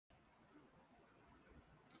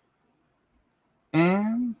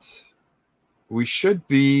we should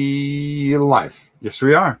be live. Yes,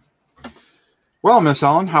 we are. Well, Miss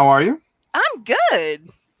Ellen, how are you? I'm good.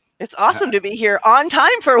 It's awesome to be here on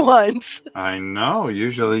time for once. I know.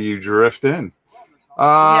 Usually you drift in.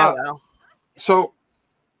 Yeah, well. So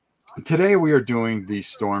today we are doing the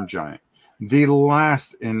Storm Giant, the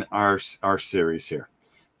last in our series here.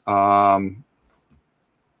 We'll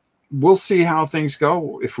see how things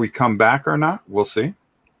go. If we come back or not, we'll see.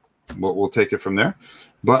 We'll take it from there.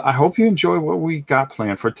 But I hope you enjoy what we got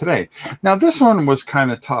planned for today. Now, this one was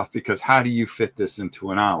kind of tough because how do you fit this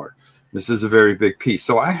into an hour? This is a very big piece.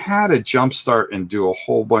 So I had to jumpstart and do a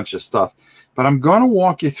whole bunch of stuff. But I'm going to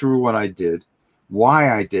walk you through what I did,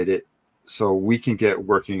 why I did it, so we can get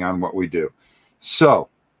working on what we do. So,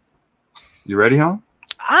 you ready, Helen?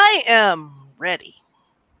 I am ready.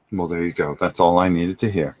 Well, there you go. That's all I needed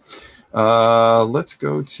to hear. Let's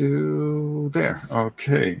go to there.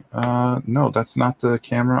 Okay. No, that's not the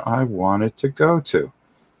camera I wanted to go to.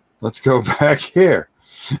 Let's go back here.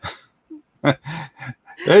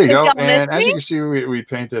 There you go. And as you can see, we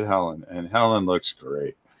painted Helen, and Helen looks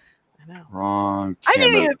great. I know. Wrong camera. I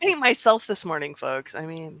didn't even paint myself this morning, folks. I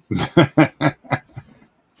mean.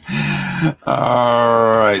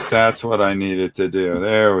 All right. That's what I needed to do.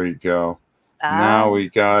 There we go. Now we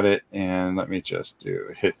got it, and let me just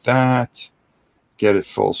hit that, get it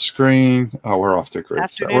full screen. Oh, we're off to a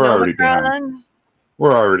great start. We're already behind.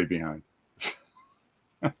 We're already behind.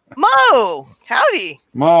 Mo, howdy.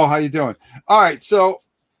 Mo, how you doing? All right, so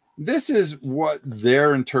this is what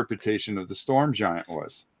their interpretation of the Storm Giant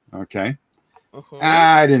was. Okay,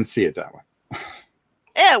 I didn't see it that way.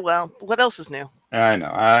 Yeah, well, what else is new? I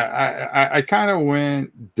know. I kind of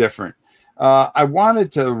went different. I wanted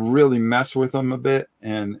to really mess with them a bit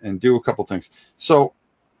and do a couple things. So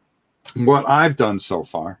what I've done so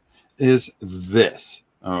far is this.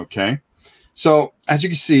 Okay. So as you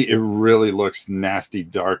can see, it really looks nasty,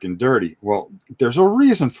 dark, and dirty. Well, there's a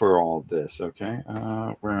reason for all of this. Okay.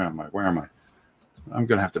 Where am I? I'm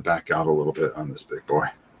going to have to back out a little bit on this big boy.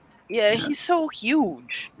 Yeah. He's so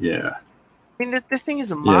huge. Yeah. I mean, the thing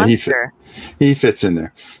is a monster. Yeah, he fits in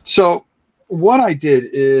there. So what I did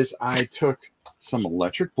is I took some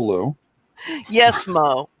electric blue. Yes,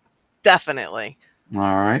 Mo. Definitely. All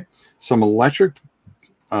right. Some electric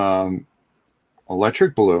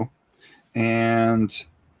blue. And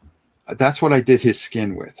that's what I did his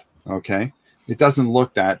skin with. Okay. It doesn't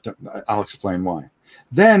look that. I'll explain why.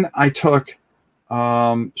 Then I took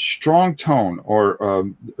strong tone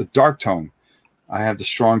or dark tone. I have the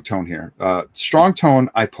strong tone here. Strong tone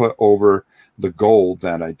I put over the gold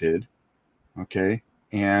that I did. Okay,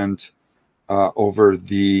 and over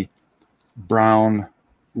the brown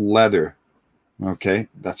leather. Okay,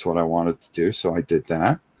 that's what I wanted to do, so I did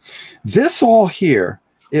that. This all here,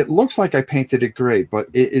 it looks like I painted it gray, but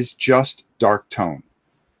it is just dark tone.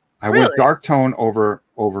 I went dark tone over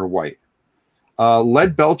white.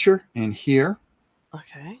 Lead Belcher in here.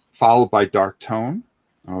 Okay. Followed by dark tone.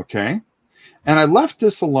 Okay, and I left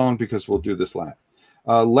this alone because we'll do this last.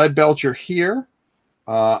 Lead Belcher here.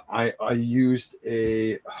 I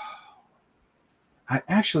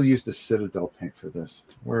actually used a Citadel paint for this.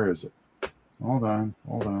 Where is it? Hold on.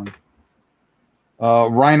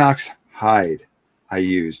 Rhinox hide I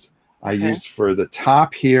used for the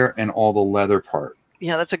top here and all the leather part.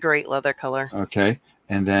 Yeah, that's a great leather color. Okay.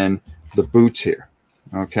 And then the boots here.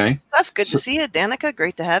 Okay. Good to see you, Danica.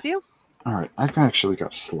 Great to have you. All right, I've actually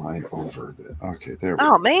got to slide over a bit. Okay, there we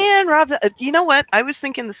go. Oh, man, Rob, you know what? I was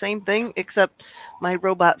thinking the same thing, except my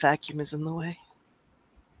robot vacuum is in the way.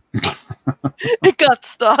 It got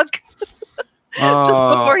stuck. Just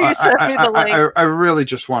before you sent me the link. I really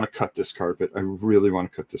just want to cut this carpet. I really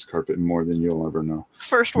want to cut this carpet more than you'll ever know.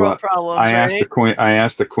 First world problems, I asked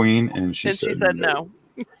the queen, and she said no.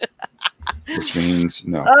 Which means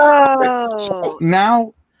no. Oh. So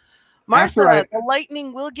now... Martha, the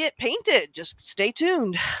lightning will get painted. Just stay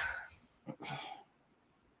tuned.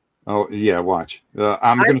 Oh, yeah, watch.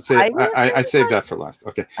 I'm going to say I saved that for last.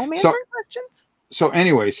 Okay. I'm answering questions. So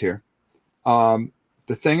anyways here, the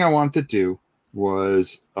thing I wanted to do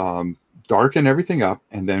was darken everything up,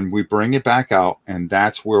 and then we bring it back out, and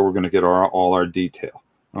that's where we're going to get all our detail.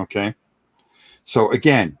 Okay. So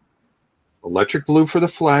again, electric blue for the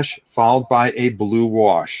flesh, followed by a blue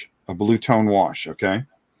wash, a blue tone wash. Okay.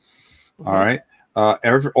 All right.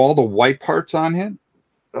 All the white parts on him,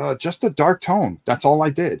 just a dark tone. That's all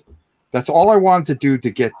I did. That's all I wanted to do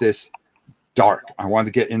to get this dark. I wanted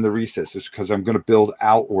to get in the recesses because I'm going to build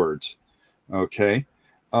outwards. Okay.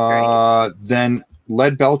 Then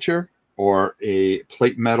Lead Belcher or a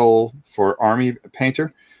plate metal for army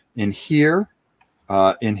painter in here,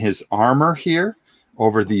 in his armor here,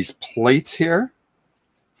 over these plates here,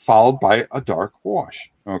 followed by a dark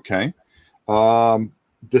wash. Okay.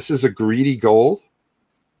 This is a greedy gold.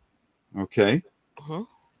 Okay.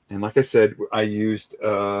 And like I said, I used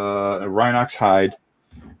a Rhinox hide.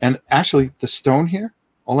 And actually, the stone here,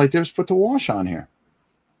 all I did was put the wash on here.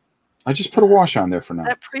 I just put a wash on there for now.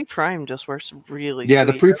 That pre-prime just works really Yeah,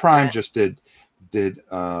 sweet, the pre-prime just did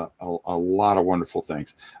a lot of wonderful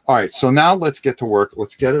things. All right, so now let's get to work.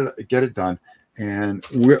 Let's get it done. And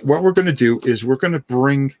what we're going to do is we're going to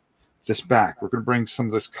bring this back. We're going to bring some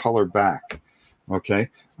of this color back. Okay,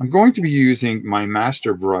 I'm going to be using my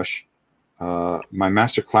master brush, my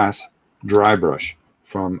master class dry brush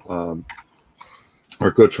from our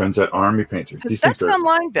good friends at Army Painter. That's gone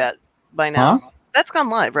live by now. Huh? That's gone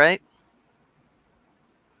live, right?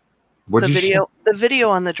 What the video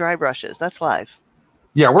on the dry brushes, that's live.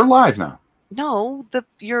 Yeah, we're live now. No,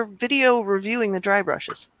 your video reviewing the dry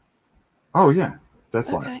brushes. Oh yeah,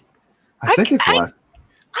 that's live. I think it's live.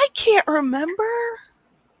 I can't remember.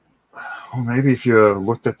 Well, maybe if you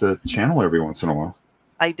looked at the channel every once in a while.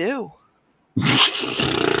 I do.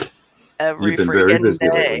 You've been very busy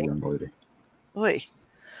lately, young lady. Wait.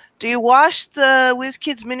 Do you wash the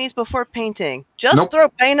Wizkids minis before painting? Just throw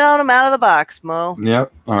paint on them out of the box, Mo.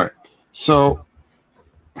 Yep. All right. So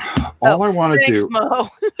all I want to do, Mo.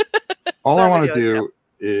 all I want to do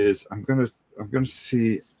is I'm gonna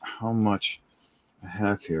see how much I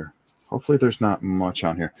have here. Hopefully there's not much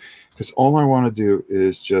on here, because all I want to do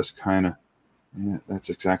is just kind of, yeah, that's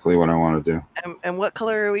exactly what I want to do. And what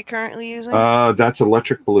color are we currently using? That's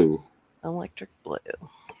electric blue. Electric blue.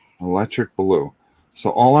 Electric blue. So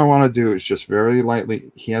all I want to do is just very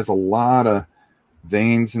lightly. He has a lot of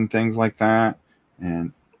veins and things like that,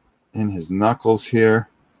 and in his knuckles here.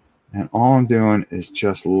 And all I'm doing is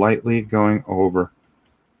just lightly going over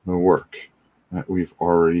the work that we've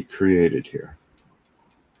already created here.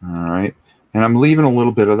 All right. And I'm leaving a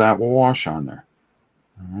little bit of that wash on there.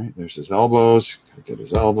 All right. There's his elbows. Gotta get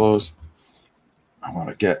his elbows. I want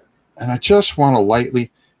to get, and I just want to lightly,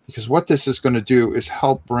 because what this is going to do is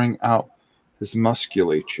help bring out his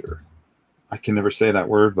musculature. I can never say that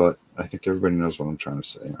word, but I think everybody knows what I'm trying to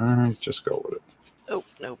say. All right. Just go with it. Oh,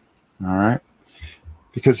 no. All right.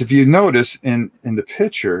 Because if you notice in the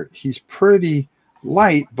picture, he's pretty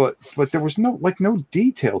light, but there was no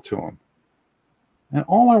detail to him. And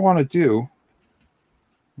all I want to do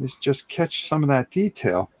is just catch some of that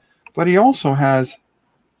detail. But he also has,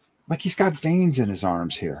 like, he's got veins in his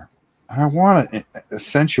arms here. And I want to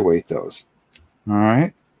accentuate those. All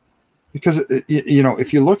right. Because, you know,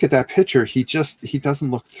 if you look at that picture, he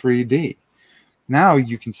doesn't look 3D. Now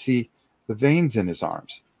you can see the veins in his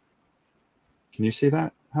arms. Can you see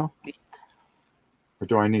that, Hal? Or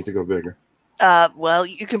do I need to go bigger? Well,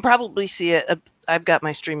 you can probably see it. I've got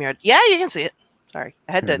my StreamYard. Yeah, you can see it. Sorry,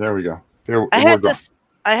 I had to. There we go. I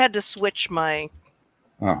had to switch my.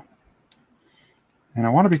 Oh. And I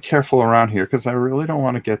want to be careful around here because I really don't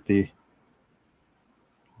want to get the.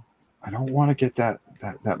 I don't want to get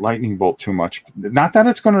that lightning bolt too much. Not that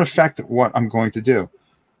it's going to affect what I'm going to do,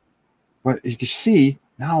 but you can see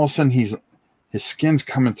now all of a sudden his skin's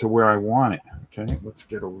coming to where I want it. Okay, let's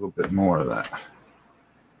get a little bit more of that.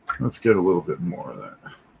 Let's get a little bit more of that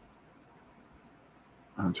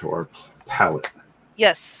onto our palette.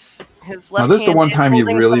 Yes, his left. Now this is the one time you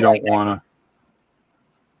really don't want to.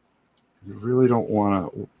 You really don't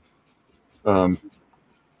want to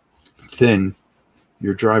thin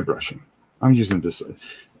your dry brushing. I'm using this.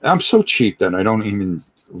 I'm so cheap that I don't even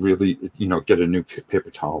really, you know, get a new paper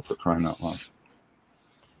towel, for crying out loud.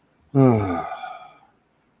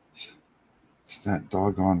 It's that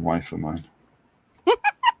doggone wife of mine.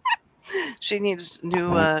 She needs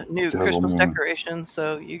new Christmas decorations,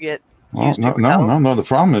 so you get. Well, no. The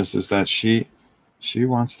problem is that she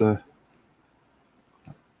wants to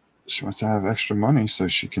have extra money so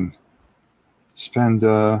she can spend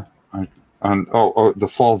on the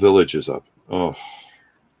Fall Village is up. Oh,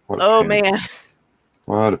 man,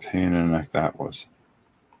 what a pain in the neck that was.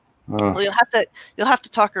 Well, you'll have to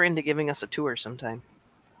talk her into giving us a tour sometime.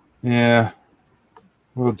 Yeah,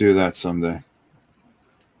 we'll do that someday.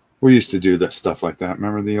 We used to do that stuff like that.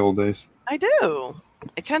 Remember the old days? I do.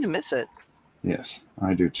 I kind of miss it. Yes,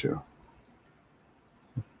 I do too.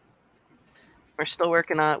 We're still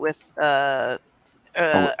working on it with Army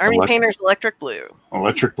Painter's Electric Blue.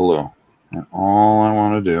 Electric Blue. And all I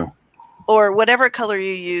want to do. Or whatever color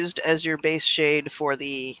you used as your base shade for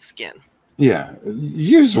the skin. Yeah,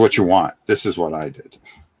 use what you want. This is what I did.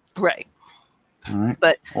 Right. All right.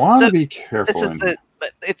 But I want to be careful.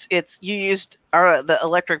 but it's you used the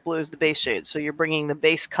electric blue as the base shade, so you're bringing the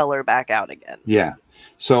base color back out again. Yeah.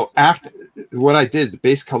 So after what I did, the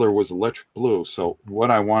base color was electric blue. So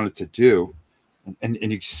what I wanted to do, and you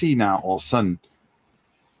can see now all of a sudden,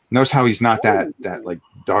 notice how he's not that like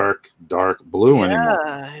dark blue anymore.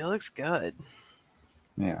 Yeah, he looks good.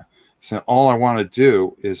 Yeah. So all I want to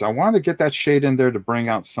do is I want to get that shade in there to bring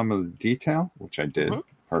out some of the detail, which I did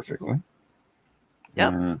perfectly.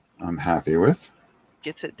 Yep. I'm happy with.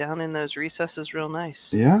 Gets it down in those recesses real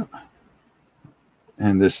nice. Yeah.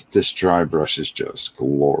 And this dry brush is just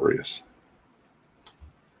glorious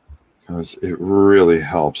because it really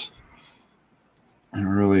helps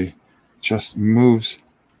and really just moves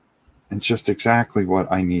and just exactly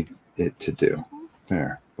what I need it to do.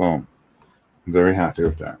 There, boom. I'm very happy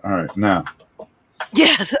with that. All right, now.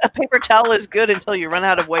 Yes, a paper towel is good until you run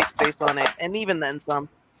out of white space on it, and even then some.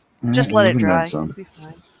 Just let it dry. It'll be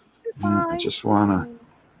fine. I just want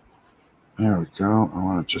to. There we go. I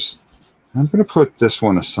want to just. I'm going to put this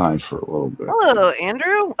one aside for a little bit. Hello,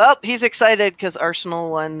 Andrew. Oh, he's excited because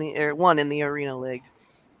Arsenal won in the Arena League.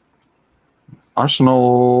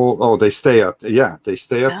 Arsenal. Oh, they stay up. Yeah, they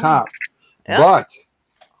stay up top. Yep. But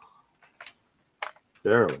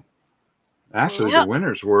barely. Actually, the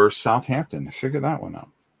winners were Southampton. Figure that one out.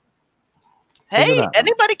 Hey,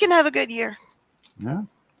 anybody can have a good year. Yeah.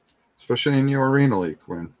 Especially in the Arena League,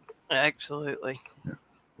 Quinn. Absolutely. Yeah.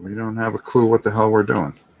 We don't have a clue what the hell we're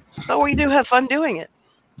doing. But we do have fun doing it.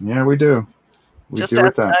 Yeah, we do. Just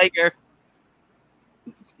ask Tiger.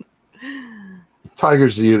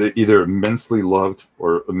 Tiger's either immensely loved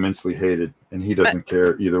or immensely hated, and he doesn't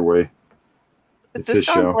care either way. It's his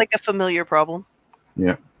show. Sounds like a familiar problem.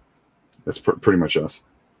 Yeah. That's pretty much us.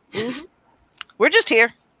 We're just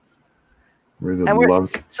here. We're either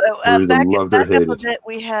loved. So back up a bit.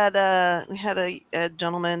 We had a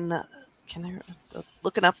gentleman. Can I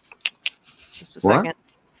looking up? Just a second.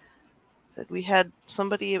 That we had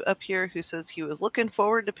somebody up here who says he was looking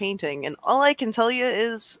forward to painting, and all I can tell you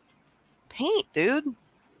is, paint, dude.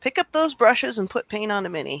 Pick up those brushes and put paint on a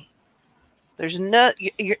mini. There's no.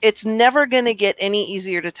 It's never going to get any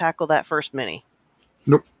easier to tackle that first mini.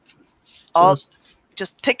 Nope.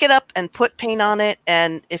 Just pick it up and put paint on it,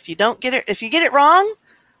 and if you don't get it, if you get it wrong,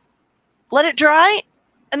 let it dry,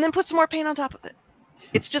 and then put some more paint on top of it.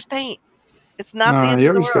 It's just paint. It's not the end you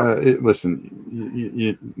of the always world. Gotta listen.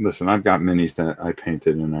 You listen. I've got minis that I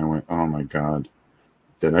painted, and I went, "Oh my god,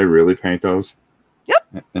 did I really paint those?"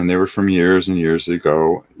 Yep. And they were from years and years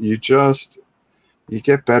ago. You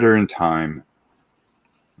get better in time.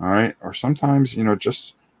 All right, or sometimes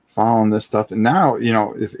just following this stuff. And now,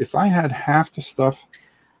 if I had half the stuff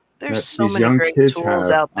there's so many young great kids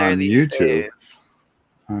tools out there on these YouTube days.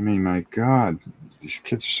 I mean, my God, these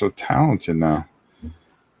kids are so talented now.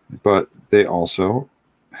 But they also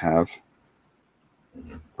have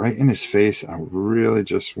right in his face. I really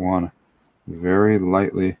just want to very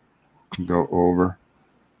lightly go over,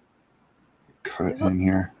 cut in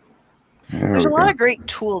here. There's a lot of great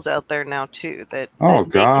tools out there now too that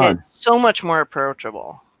make it so much more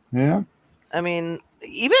approachable. Yeah. I mean,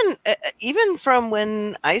 even from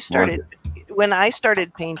when I started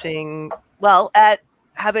painting, well, at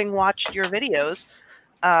having watched your videos,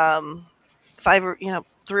 3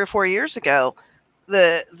 or 4 years ago,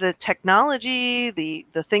 the technology, the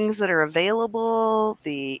things that are available,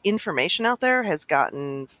 the information out there has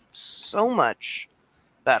gotten so much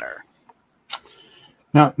better.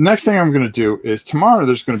 Now, next thing I'm going to do is tomorrow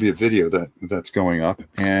there's going to be a video that's going up,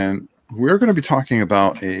 and we're going to be talking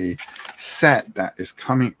about a set that is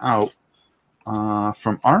coming out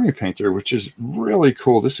from Army Painter, which is really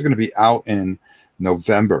cool. This is going to be out in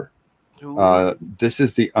November. This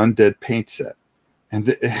is the Undead paint set, and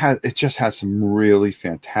it just has some really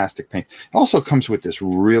fantastic paint. It also comes with this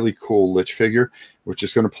really cool Lich figure, which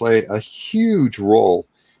is going to play a huge role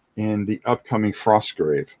in the upcoming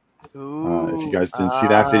Frostgrave. If you guys didn't see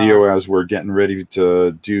that video, as we're getting ready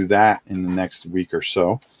to do that in the next week or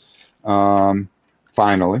so,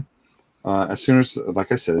 finally, as soon as,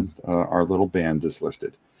 like I said, our little band is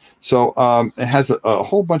lifted. So it has a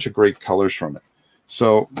whole bunch of great colors from it.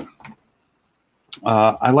 So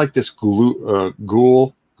I like this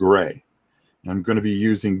ghoul gray. I'm going to be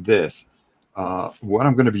using this. What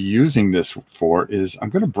I'm going to be using this for is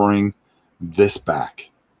I'm going to bring this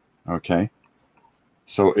back. Okay.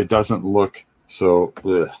 So it doesn't look so.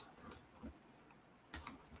 Ugh.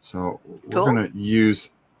 So we're going to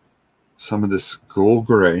use some of this gold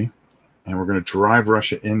gray, and we're going to dry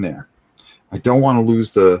brush it in there. I don't want to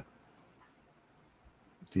lose I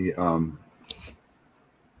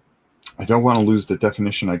don't want to lose the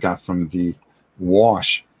definition I got from the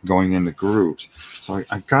wash going in the grooves. So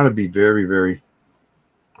I got to be very, very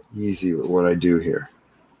easy with what I do here.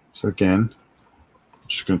 So again, I'm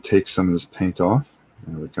just going to take some of this paint off.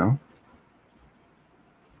 There we go.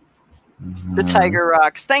 The tiger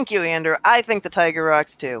rocks. Thank you, Andrew. I think the tiger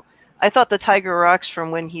rocks too. I thought the tiger rocks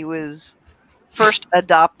from when he was first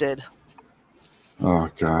adopted. Oh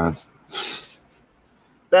God.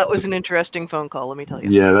 That was an interesting phone call, let me tell you.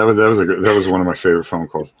 Yeah, that was one of my favorite phone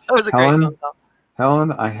calls. That was a great phone call.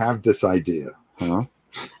 Helen, I have this idea. Huh?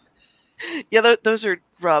 Yeah, those are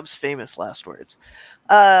Rob's famous last words.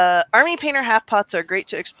 Army Painter half pots are great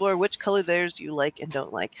to explore which color layers you like and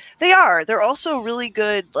don't like. They are. They're also really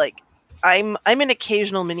good. Like, I'm an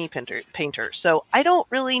occasional mini painter, so I don't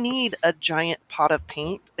really need a giant pot of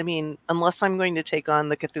paint. I mean, unless I'm going to take on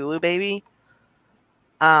the Cthulhu baby,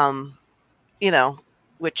 you know,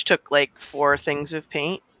 which took like 4 things of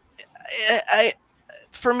paint.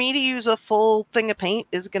 For me to use a full thing of paint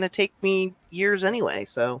is going to take me years anyway.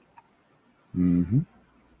 So. Mm-hmm.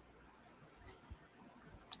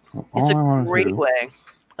 Well, it's a great way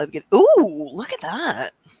of getting. Ooh, look at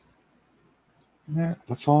that! Yeah,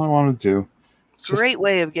 that's all I want to do. Great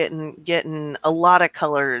way of getting a lot of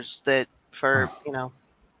colors that for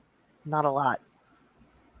not a lot.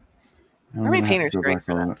 Army Painter's great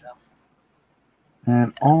for that.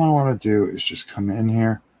 And all I want to do is just come in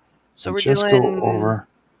here. So we're just go over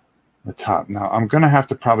the top. Now I'm gonna have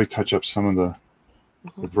to probably touch up some of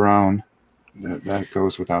the brown. That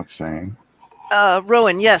goes without saying.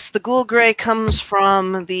 Rowan, yes, the Ghoul Gray comes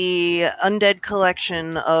from the Undead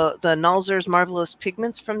collection of the Nalzur's Marvelous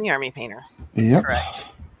Pigments from the Army Painter. Yep. Correct.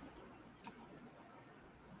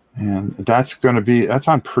 And that's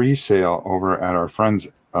on pre-sale over at our friend's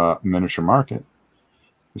miniature market.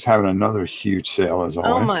 Who's having another huge sale as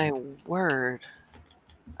always. Oh my word.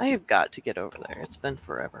 I have got to get over there. It's been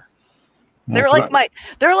forever. They're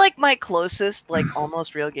like my closest, like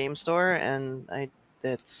almost real game store, and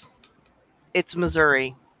it's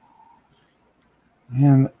Missouri.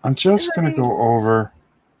 And I'm just gonna go over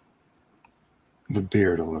the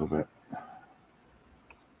beard a little bit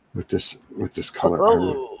with this color.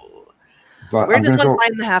 Oh. But where does one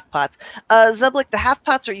find the half pots? Zeblik, the half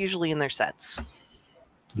pots are usually in their sets.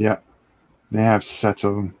 Yeah, they have sets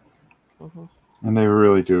of them, and they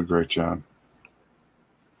really do a great job.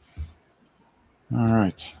 All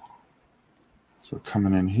right, so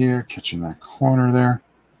coming in here, catching that corner there.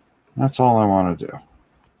 That's all I want to do.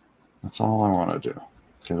 That's all I want to do.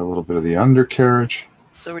 Get a little bit of the undercarriage.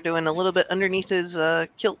 So we're doing a little bit underneath his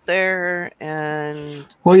kilt there, and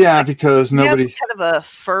well, yeah, because nobody kind of a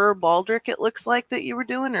fur baldric. It looks like that you were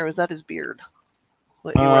doing, or was that his beard?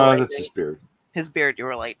 That's his beard. His beard. You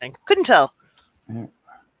were lightning. Couldn't tell. Yeah.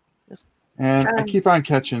 And I keep on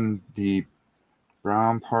catching the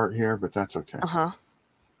brown part here, but that's okay.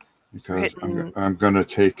 Because I'm gonna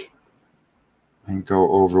take and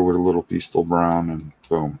go over with a little Beastal Brown, and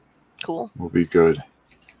boom. Cool. We'll be good.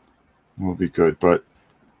 We'll be good. But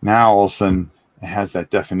now all of a sudden it has that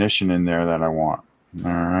definition in there that I want.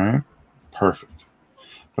 All right. Perfect.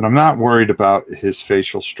 But I'm not worried about his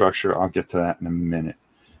facial structure. I'll get to that in a minute.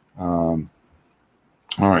 All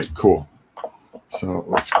right, cool. So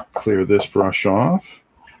let's clear this brush off.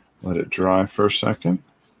 Let it dry for a second.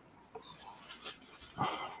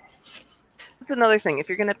 That's another thing. If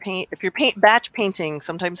you're going to paint, if you're batch painting,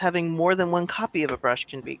 sometimes having more than one copy of a brush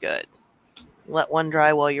can be good. Let one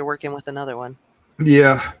dry while you're working with another one.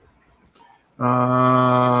 Yeah.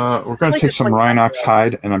 We're going to take some Rhinox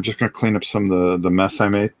hide, and I'm just going to clean up some of the mess I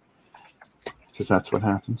made, because that's what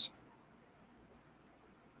happens.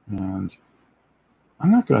 And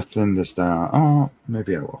I'm not going to thin this down. Oh,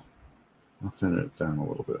 maybe I will. I'll thin it down a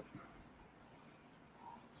little bit.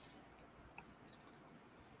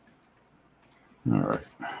 All right.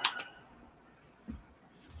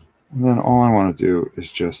 And then all I want to do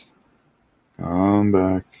is just come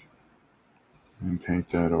back and paint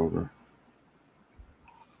that over.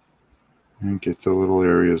 And get the little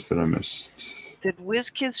areas that I missed. Did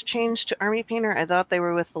Wizkids change to Army Painter? I thought they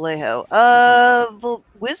were with Vallejo.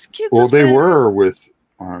 Wizkids. Well, they were with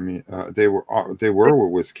Army. They were with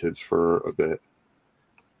Wizkids for a bit.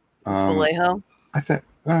 Vallejo. I think.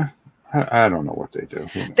 I don't know what they do.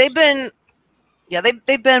 They've been. Yeah,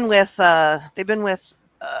 they've been with.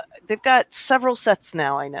 They've got several sets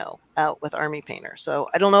now. I know out with Army Painter. So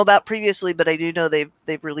I don't know about previously, but I do know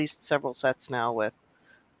they've released several sets now with.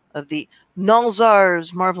 Of the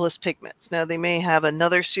Nalzur's Marvelous Pigments. Now they may have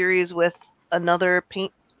another series with another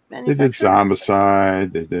paint manufacturer. They did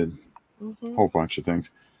Zombicide. They did a whole bunch of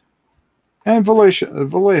things. And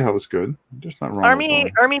Vallejo is good. There's not wrong.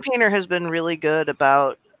 Army Painter has been really good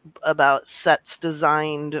about about sets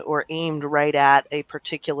designed or aimed right at a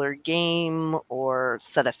particular game or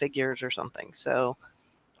set of figures or something. So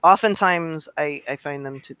oftentimes I find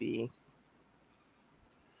them to be,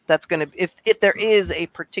 that's going to, if there is a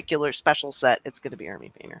particular special set, it's going to be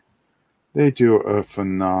Army Painter. They do a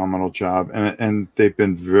phenomenal job, and they've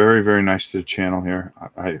been very, very nice to the channel here.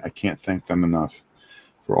 I can't thank them enough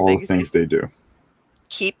for all the things they do.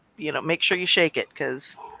 Keep, make sure you shake it,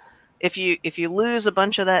 because if you lose a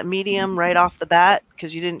bunch of that medium right off the bat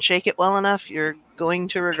because you didn't shake it well enough, you're going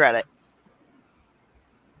to regret it.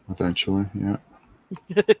 Eventually, yeah.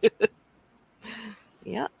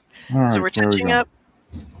 Yeah. All right, so we're touching up.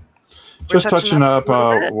 Just touching up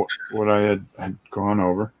what I had gone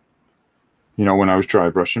over. When I was dry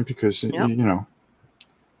brushing, because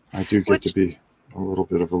I do get to be a little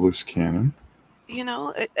bit of a loose cannon.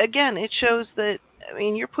 Again, it shows that,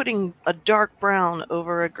 you're putting a dark brown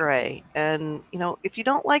over a gray, and if you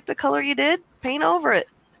don't like the color you did, paint over it.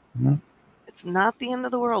 No. It's not the end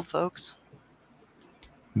of the world, folks.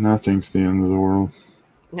 Nothing's the end of the world.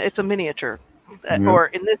 It's a miniature. Or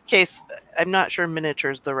in this case, I'm not sure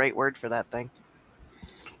miniature is the right word for that thing.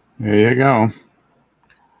 There you go.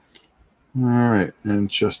 All right, and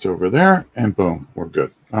just over there, and boom, we're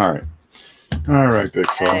good. All right, big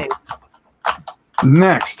fella.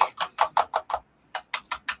 Next.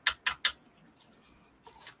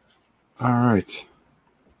 All right.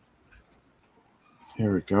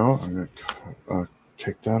 Here we go. I'm going to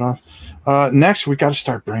take that off. Next, we got to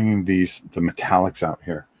start bringing the metallics out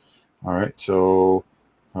here. All right, so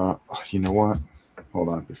you know what? Hold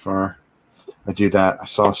on. Before I do that, I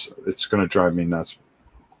saw it's going to drive me nuts.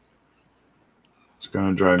 It's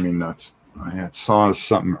going to drive me nuts. I had saw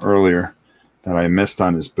something earlier that I missed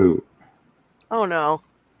on his boot. Oh, no.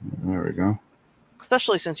 There we go.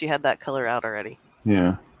 Especially since you had that color out already.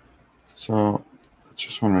 Yeah. So I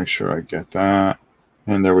just want to make sure I get that.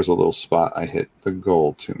 And there was a little spot I hit the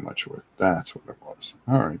gold too much with. That's what it was.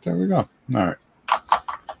 All right, there we go. All right.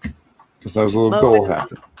 Because that was a little goal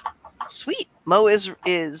happen. Sweet. Mo is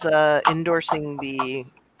endorsing the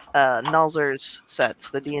Nalzer's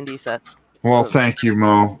sets, the D&D sets. Well, thank you,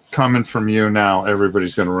 Mo. Coming from you now,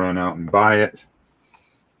 everybody's going to run out and buy it.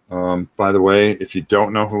 By the way, if you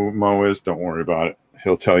don't know who Mo is, don't worry about it.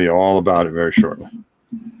 He'll tell you all about it very shortly.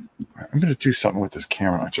 Right, I'm going to do something with this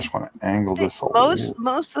camera. I just want to angle this a little.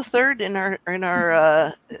 Mo's the third in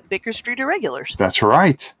our Baker Street Irregulars. That's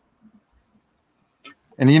right.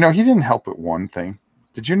 And he didn't help with one thing.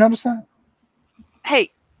 Did you notice that? Hey,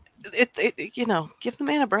 give the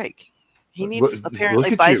man a break. He needs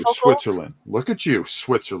apparently look at bifocals. You, Switzerland. Look at you,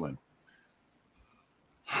 Switzerland.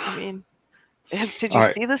 Did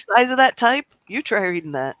you see the size of that type? You try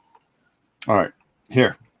reading that. All right,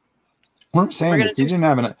 here. What I'm saying is he didn't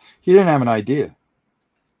have an idea.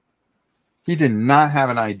 He did not have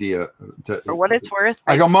an idea. For what it's worth,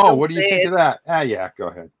 I go, Mo, what do you think of that? Yeah, go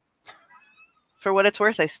ahead. For what it's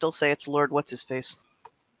worth, I still say it's Lord What's-His-Face.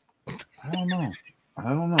 I don't know. I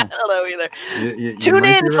don't know either. Tune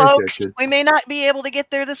in, folks. We may not be able to get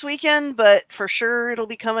there this weekend, but for sure it'll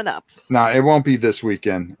be coming up. No, it won't be this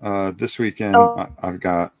weekend. This weekend I've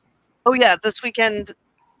got. Oh yeah, this weekend.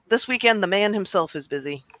 This weekend, the man himself is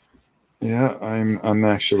busy. Yeah, I'm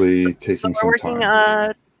actually taking some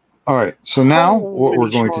time. All right, so now what we're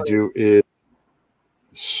going to do is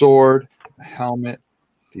sword, helmet,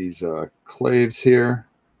 these claves here,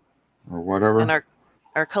 or whatever. And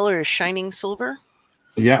our color is shining silver.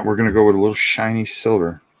 Yeah, we're going to go with a little shiny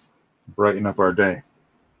silver. Brighten up our day.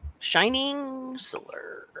 Shining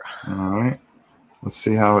silver. All right. Let's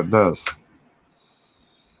see how it does.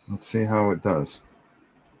 Let's see how it does.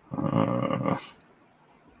 And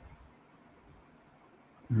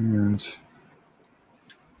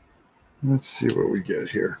let's see what we get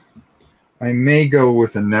here. I may go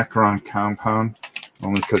with a Necron compound,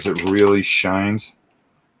 only because it really shines.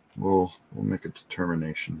 We'll make a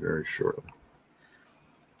determination very shortly.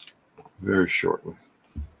 Very shortly.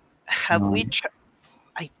 Have we tried?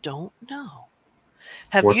 I don't know.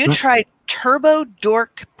 Have you tried Turbo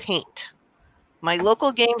Dork paint? My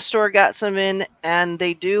local game store got some in, and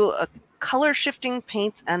they do a color shifting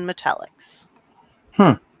paints and metallics.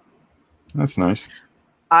 Huh. That's nice.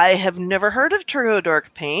 I have never heard of Turbo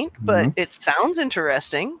Dork paint, but it sounds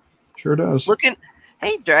interesting. Sure does.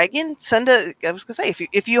 Hey, Dragon, I was gonna say,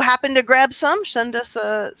 if you happen to grab some, send us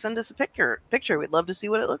a picture. We'd love to see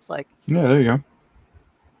what it looks like. Yeah, there you go.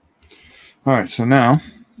 All right, so now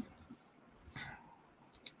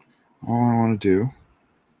all I want to do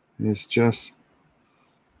is just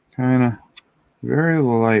kind of very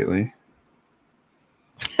lightly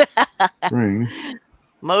bring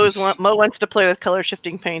Mo wants to play with color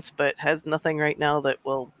shifting paints, but has nothing right now that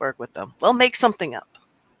will work with them. We'll make something up.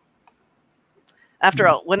 After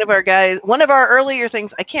all, one of our earlier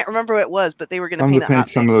things, I can't remember what it was, but they were going to paint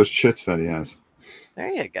some of those chits that he has.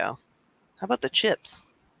 There you go. How about the chips?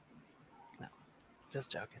 No,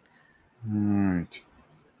 just joking. All right.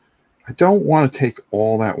 I don't want to take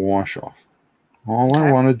all that wash off. All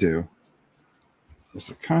I want to do is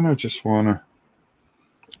I kind of just want to.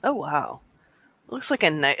 Oh wow! It looks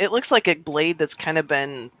like a blade that's kind of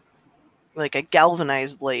been like a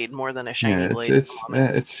galvanized blade more than a shiny blade.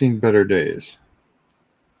 It's seen better days.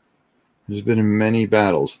 There's been many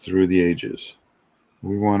battles through the ages.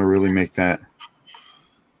 We want to really make that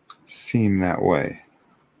seem that way.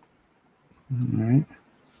 All right.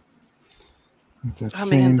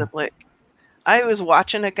 I was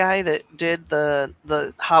watching a guy that did the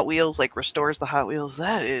Hot Wheels, like restores the Hot Wheels.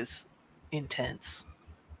 That is intense.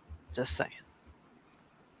 Just saying.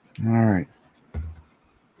 All right.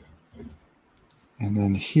 And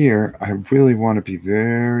then here, I really want to be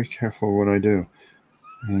very careful what I do.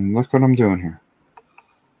 And look what I'm doing here.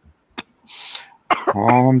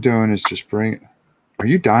 All I'm doing is just bring it. Are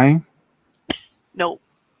you dying? No.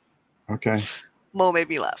 Okay. Mo made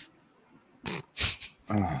me laugh.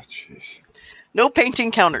 Oh, jeez. No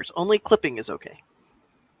painting counters. Only clipping is okay.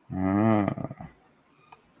 And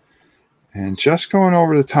just going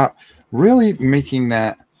over the top, really making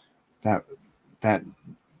that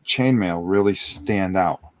chainmail really stand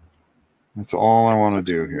out. That's all I want to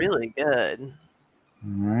do here. Really good.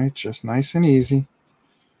 All right, just nice and easy.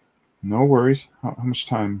 No worries. How much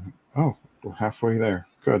time? Oh, we're halfway there.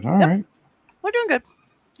 Good. All right. We're doing good.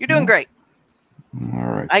 You're doing great. All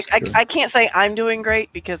right. I can't say I'm doing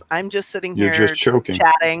great because I'm just sitting here just choking,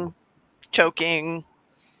 choking,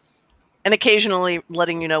 and occasionally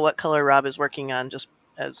letting you know what color Rob is working on, just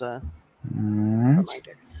as a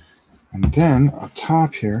reminder. And then up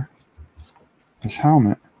top here, this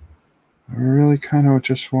helmet, I really kind of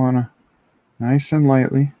just want to, nice and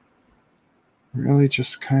lightly, really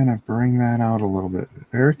just kind of bring that out a little bit.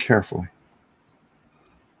 Very carefully.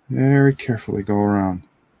 Very carefully go around.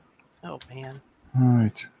 Oh, man. All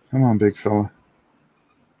right. Come on, big fella.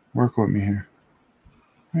 Work with me here.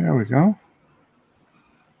 There we go.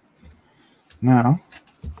 Now,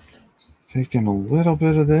 taking a little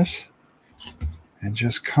bit of this and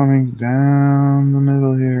just coming down the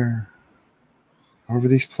middle here over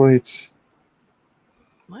these plates.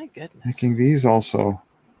 My goodness. Making these also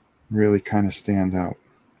really kind of stand out.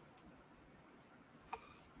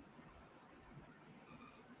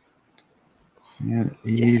 And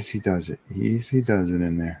easy does it. Easy does it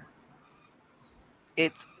in there.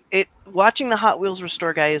 Watching the Hot Wheels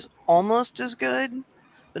Restore guy is almost as good,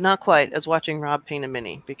 but not quite as watching Rob paint a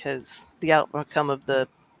mini, because the outcome of the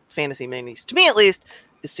fantasy minis, to me at least,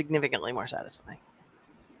 is significantly more satisfying.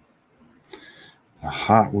 The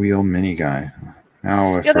Hot Wheel mini guy.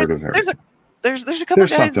 Now I've heard of everything. There's a couple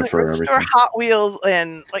guys something that for restore everything. Hot Wheels,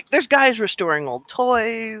 and like there's guys restoring old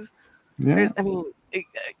toys. Yeah.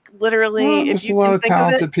 Literally, there's a lot of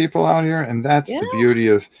talented people out here, and that's the beauty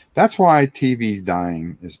of. That's why TV's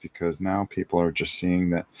dying, is because now people are just seeing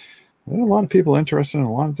that there are a lot of people interested in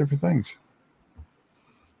a lot of different things.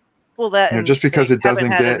 Well, just because it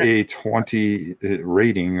doesn't get a 20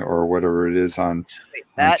 rating or whatever it is on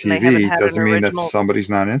TV doesn't mean that somebody's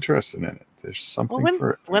not interested in it. There's something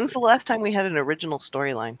for it. When's the last time we had an original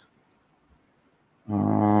storyline?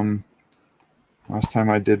 Last time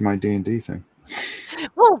I did my D&D thing.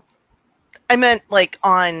 Well, I meant like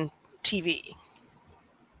on TV.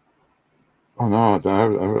 Oh no,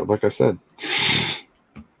 like I said.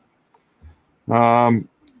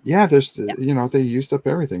 Yeah, there's they used up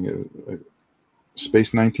everything.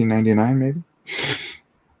 Space 1999 maybe.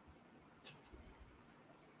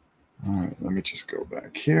 All right, let me just go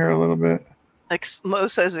back here a little bit. Mo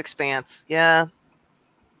says Expanse. Yeah.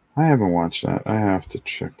 I haven't watched that. I have to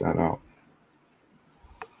check that out.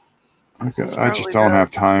 Okay, I just don't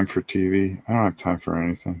have time for TV. I don't have time for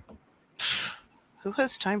anything. Who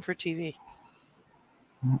has time for TV?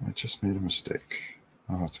 Oh, I just made a mistake.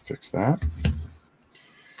 I'll have to fix that.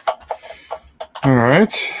 All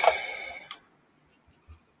right.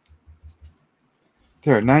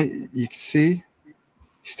 There, now you can see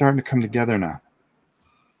he's starting to come together now.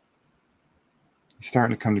 He's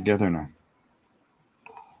starting to come together now.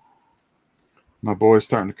 My boy's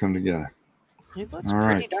starting to come together. He looks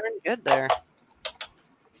pretty darn good there.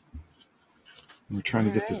 We're trying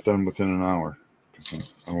to get this done within an hour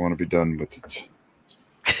because I want to be done with it.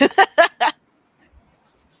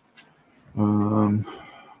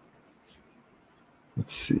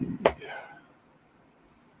 Let's see.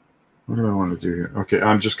 What do I want to do here? Okay,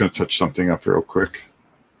 I'm just going to touch something up real quick.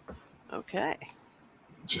 Okay.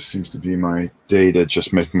 It just seems to be my day to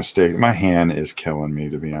just make mistakes. My hand is killing me,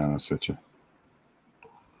 to be honest with you.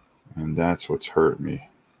 And that's what's hurt me.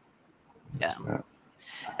 Yeah.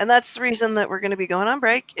 And that's the reason that we're going to be going on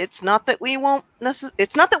break. It's not that we won't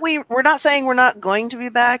it's not that we're not saying we're not going to be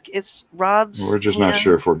back. It's Rob's. We're just not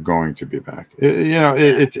sure if we're going to be back.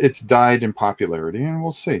 It's died in popularity, and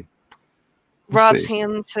we'll see. Rob's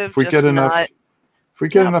hands have if we get enough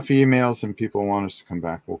emails and people want us to come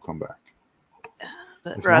back, we'll come back.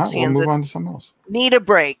 But if Rob's not, hands we'll move on to something else. Need a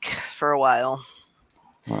break for a while.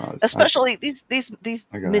 Especially these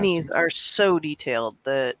minis are so detailed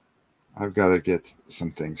that I've got to get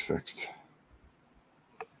some things fixed.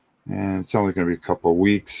 And it's only going to be a couple of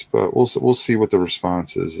weeks, but we'll see what the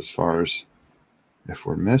response is as far as if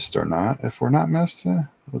we're missed or not. If we're not missed,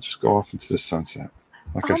 we'll just go off into the sunset.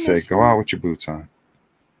 Like I say, go out with your boots on.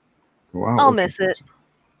 Go out. I'll miss it.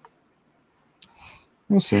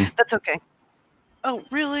 We'll see. That's okay. Oh,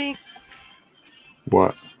 really?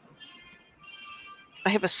 What? I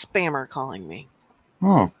have a spammer calling me.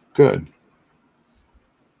 Oh, good.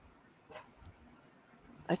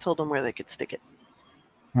 I told them where they could stick it.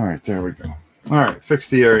 All right, there we go. All right, fix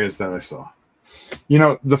the areas that I saw. You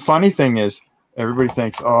know, the funny thing is, everybody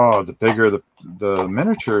thinks, oh, the bigger the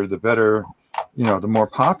miniature, the better, you know, the more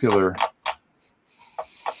popular.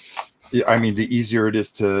 I mean, the easier it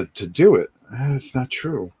is to do it. That's not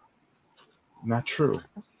true. Not true.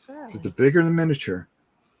 Because the bigger the miniature,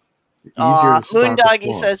 the easier to spot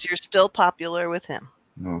Moondoggy says you're still popular with him.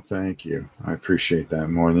 No, thank you. I appreciate that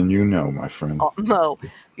more than you know, my friend. Oh, Mo,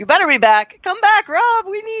 you better be back. Come back, Rob.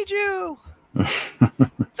 We need you.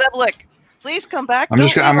 Zeblik, please come back. I'm going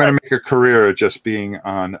to make a career of just being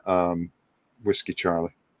on Whiskey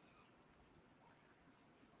Charlie.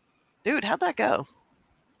 Dude, how'd that go?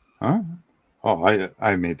 Huh? Oh,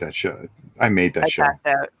 I made that show. I made that show. Passed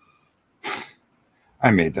out.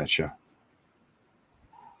 I made that show.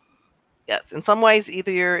 Yes, in some ways,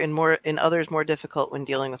 easier, in others, more difficult when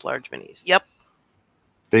dealing with large minis. Yep.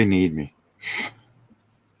 They need me.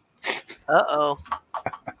 Uh-oh.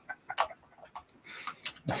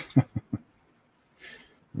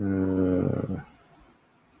 If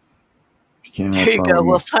you can't there you go.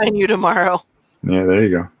 We'll sign you tomorrow. Yeah, there you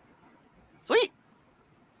go. Sweet.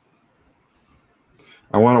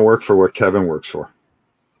 I want to work for what Kevin works for.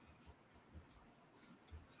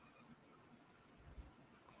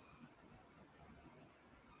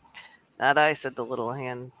 Not I, said the little red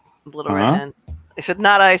hen. I said,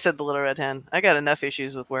 not I, said the little red hen. I got enough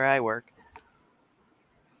issues with where I work.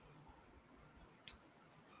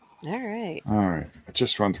 All right. All right. I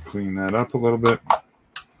just wanted to clean that up a little bit.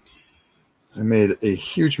 I made a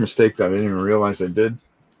huge mistake that I didn't even realize I did.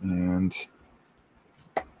 And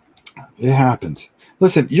it happens.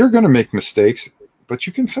 Listen, you're going to make mistakes, but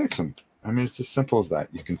you can fix them. I mean, it's as simple as that.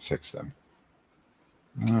 You can fix them.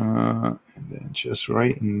 And then just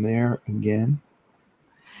right in there again.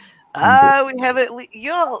 We have it.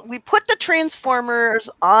 We put the Transformers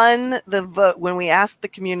on the vote when we asked the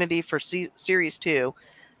community for Series 2.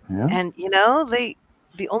 Yeah. And, you know, the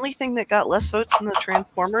only thing that got less votes than the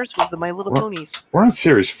Transformers was the My Little Ponies. We're on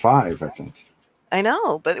Series 5, I think. I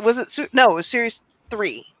know, but it was Series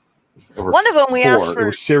 3. One of them we asked for. It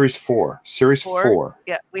was Series 4. Series 4.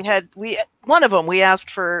 Yeah, one of them we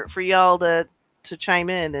asked for y'all to chime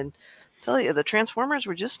in and tell you the Transformers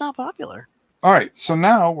were just not popular. All right, so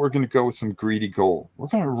now we're going to go with some greedy gold. We're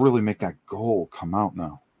going to really make that gold come out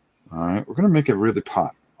now. All right, we're going to make it really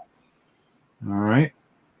pop. All right,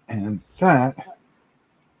 and that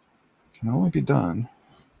can only be done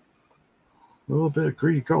with a little bit of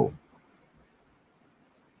greedy gold.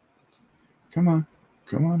 Come on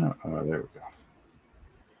out. Oh, there we go.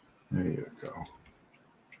 There you go.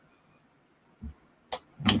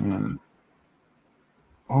 And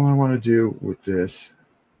all I want to do with this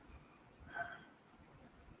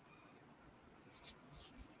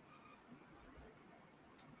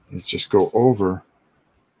is just go over.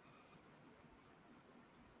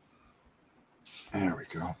 There we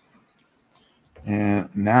go.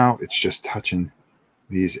 And now it's just touching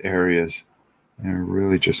these areas and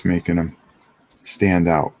really just making them stand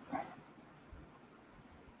out.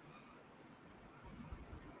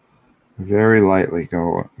 Very lightly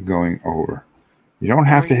going over. You don't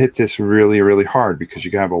have to hit this really, really hard because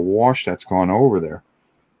you have a wash that's gone over there.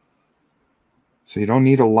 So you don't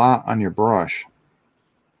need a lot on your brush.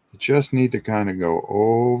 You just need to kind of go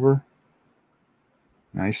over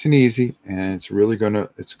nice and easy, and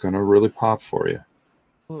it's gonna really pop for you.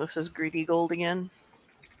 This is greedy gold again.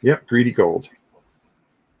 Yep, greedy gold.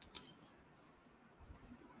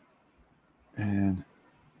 And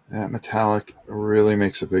that metallic really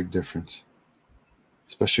makes a big difference,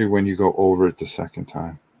 especially when you go over it the second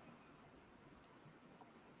time.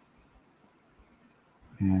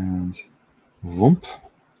 And whoomp.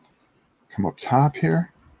 Come up top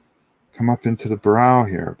here. Come up into the brow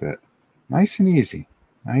here a bit. Nice and easy.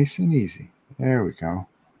 Nice and easy. There we go.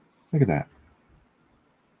 Look at that.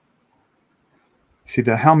 See,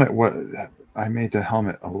 the helmet, I made the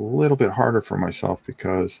helmet a little bit harder for myself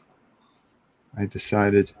because I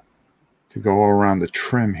decided to go around the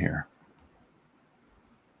trim here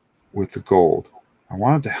with the gold. I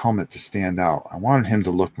wanted the helmet to stand out. I wanted him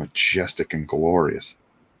to look majestic and glorious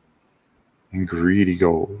in greedy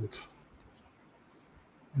gold.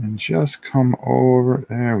 And just come over.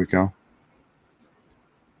 There we go.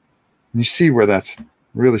 And you see where that's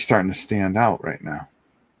really starting to stand out right now.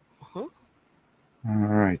 Uh-huh. All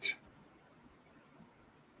right.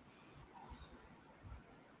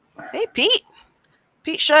 Hey, Pete.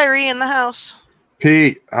 Pete Shirey in the house.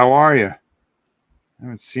 Pete, how are you? I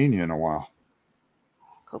haven't seen you in a while.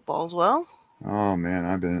 Hope all's well. Oh,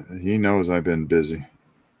 man, he knows I've been busy.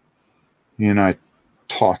 He and I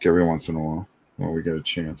talk every once in a while when we get a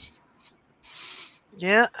chance.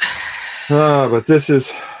 Yeah. But this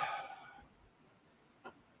is...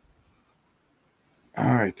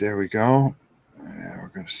 All right, there we go. And we're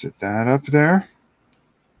going to sit that up there.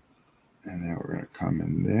 And then we're going to come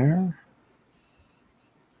in there.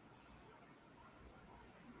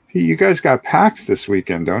 Hey, you guys got PAX this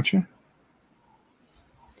weekend, don't you?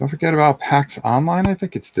 Don't forget about PAX Online. I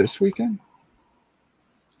think it's this weekend.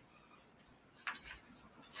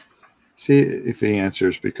 See if he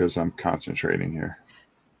answers because I'm concentrating here.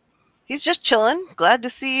 He's just chilling. Glad to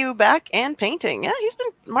see you back and painting. Yeah, he's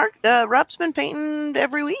been Rob's been painting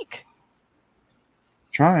every week.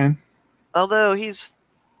 Trying. Although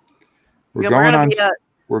we're going on vacation.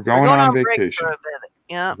 Break for a bit.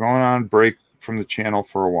 Yeah. We're going on break from the channel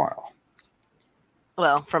for a while.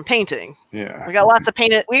 Well, from painting. Yeah. We got lots of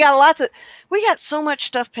painted. We got so much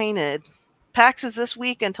stuff painted. PAX is this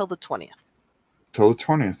week until the 20th. Till the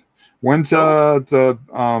 20th. When's the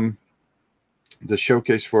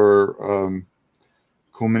showcase for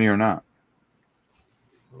Cool Mini or Not?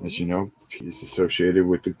 As you know, he's associated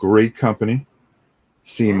with the great company,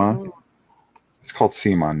 CMON. Oh. It's called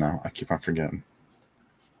CMON now. I keep on forgetting.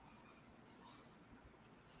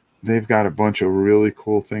 They've got a bunch of really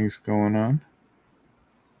cool things going on.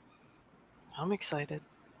 I'm excited.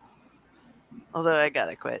 Although I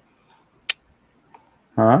gotta quit.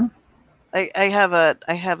 Huh? I have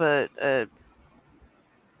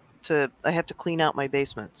to clean out my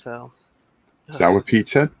basement, so. Is that what Pete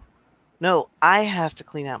said? No, I have to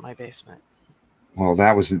clean out my basement. Well,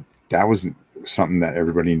 that wasn't something that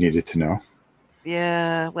everybody needed to know.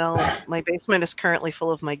 Yeah, well, my basement is currently full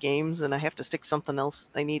of my games, and I have to stick something else.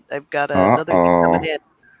 I've got another thing coming in.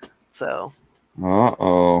 So.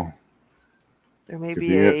 There may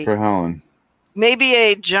be it for Helen. Maybe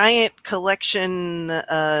a giant collection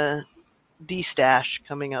de-stash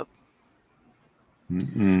coming up.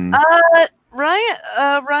 Mm-mm.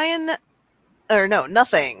 Ryan, or no,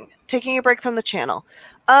 nothing. Taking a break from the channel.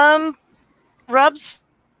 Rob's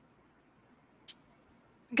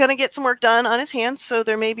gonna get some work done on his hands, so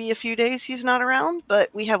there may be a few days he's not around, but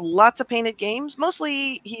we have lots of painted games.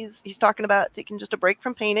 Mostly he's talking about taking just a break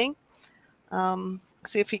from painting.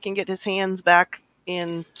 See if he can get his hands back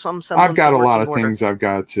in some semblance. I've got a lot of things I've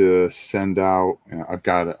got to send out. I've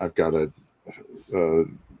got the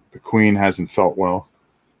Queen hasn't felt well.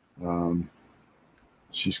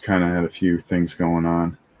 She's kind of had a few things going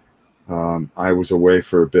on. I was away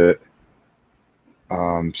for a bit.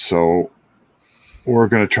 So we're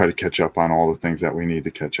going to try to catch up on all the things that we need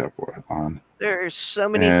to catch up on. There's so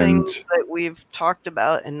many things that we've talked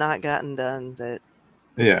about and not gotten done that.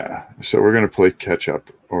 Yeah. So we're going to play catch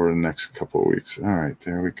up over the next couple of weeks. All right.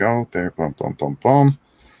 There we go. There. Boom, boom, boom, boom.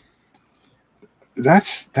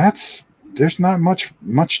 There's not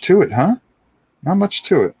much to it, huh? Not much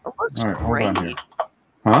to it. It looks all right, great. Hold on here.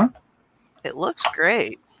 Huh? It looks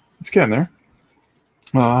great. It's getting there.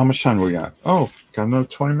 How much time do we got? Oh, got another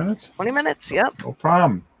 20 minutes? 20 minutes, yep. No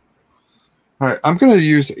problem. All right, I'm going to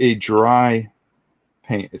use a dry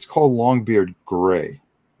paint. It's called Longbeard Gray.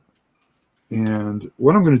 And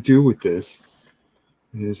what I'm going to do with this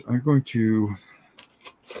is I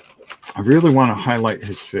really want to highlight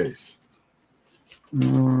his face.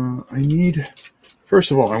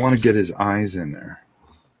 First of all, I want to get his eyes in there.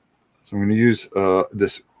 So I'm going to use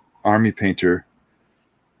this Army Painter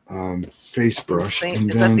face brush. Is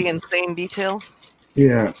that the insane detail?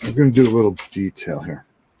 Yeah, I'm going to do a little detail here.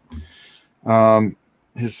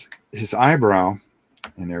 His eyebrow,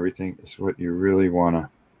 and everything is what you really want to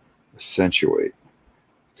accentuate,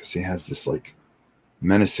 because he has this like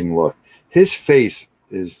menacing look. His face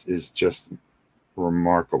is just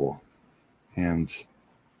remarkable, and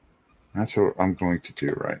that's what I'm going to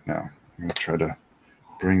do right now. I'm going to try to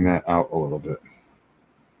bring that out a little bit.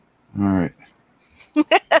 All right.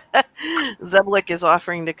 Zeblik is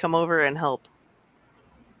offering to come over and help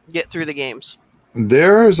get through the games.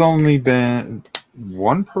 There has only been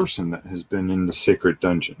one person that has been in the Sacred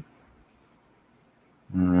Dungeon.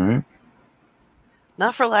 All right.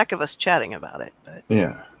 Not for lack of us chatting about it, but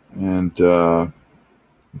yeah, and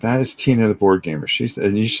that is Tina the board gamer.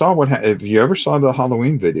 You saw what if you ever saw the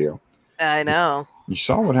Halloween video? I know. You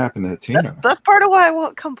saw what happened to Tina. That's part of why I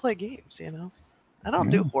won't come play games. You know, I don't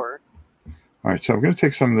do horror. All right, so I'm going to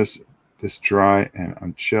take some of this dry, and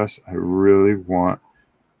I really want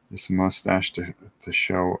this mustache to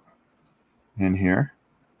show in here.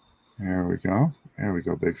 There we go. There we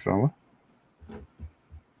go, big fella.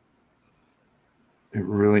 It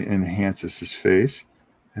really enhances his face.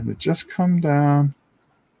 And to just come down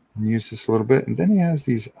and use this a little bit. And then he has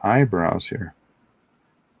these eyebrows here,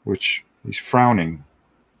 which he's frowning.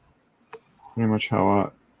 Pretty much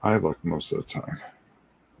how I look most of the time.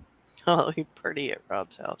 Halloween party at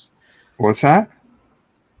Rob's house. What's that?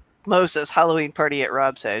 Mo says Halloween party at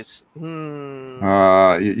Rob's house. You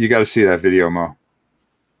got to see that video, Mo.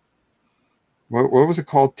 What was it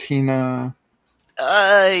called? Tina?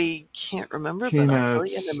 I can't remember, but I'll tell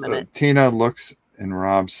you in a minute. Tina looks in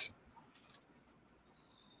Rob's.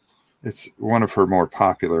 It's one of her more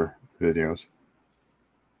popular videos.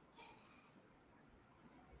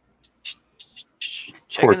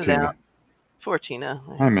 Poor Tina. Poor Tina.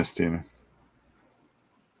 I miss Tina.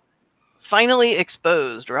 Finally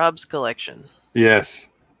exposed Rob's collection. Yes,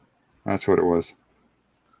 that's what it was.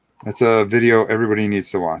 That's a video everybody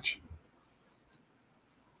needs to watch.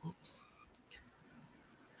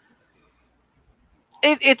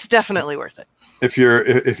 It's definitely worth it. If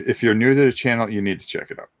you're new to the channel, you need to check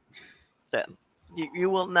it out. Yeah, you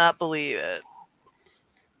will not believe it.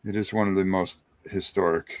 It is one of the most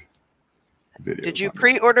historic videos. Did you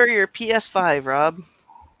pre-order your PS5,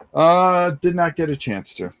 Rob? Did not get a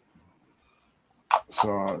chance to.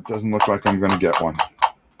 So it doesn't look like I'm going to get one.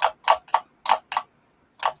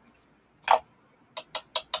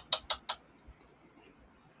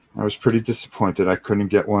 I was pretty disappointed I couldn't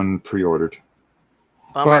get one pre-ordered.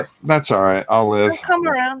 Bummer. But that's all right. I'll live. They'll come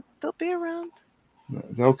around. They'll be around.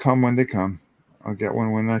 They'll come when they come. I'll get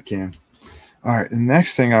one when I can. All right. The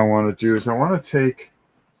next thing I want to do is I want to take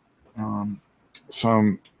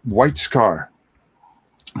some white scar.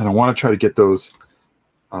 And I want to try to get those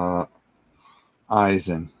eyes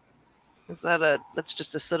in. Is that that's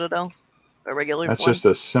just a Citadel? A regular That's one? just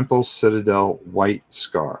a simple Citadel white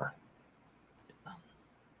scar.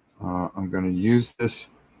 I'm going to use this.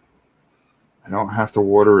 I don't have to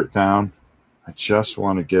water it down. I just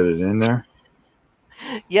want to get it in there.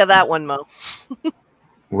 Yeah, that one, Mo.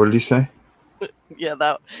 What did he say?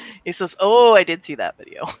 Yeah, he says, "Oh, I did see that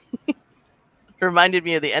video." Reminded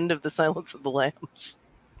me of the end of The Silence of the Lambs.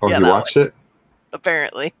 Oh, yeah, he watched it?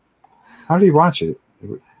 Apparently. How did he watch it?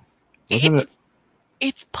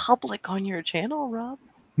 It's public on your channel, Rob.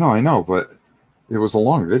 No, I know, but it was a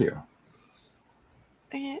long video.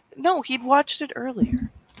 No, he'd watched it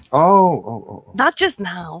earlier. Oh. Not just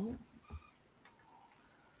now.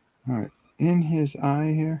 All right. In his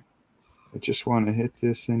eye here, I just want to hit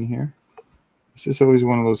this in here. This is always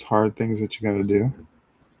one of those hard things that you got to do.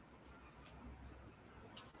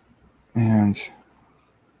 And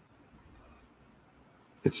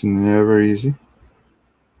it's never easy.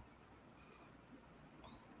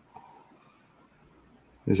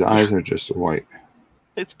 His eyes are just white.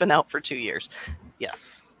 It's been out for 2 years.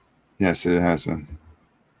 Yes. Yes, it has been.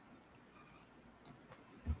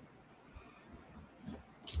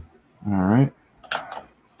 All right.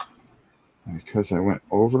 And because I went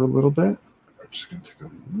over a little bit, I'm just going to take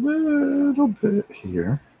a little bit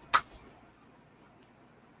here.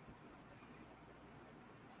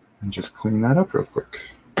 And just clean that up real quick.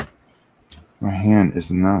 My hand is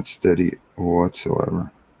not steady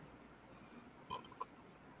whatsoever.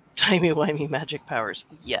 Timey-wimey magic powers.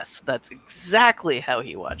 Yes, that's exactly how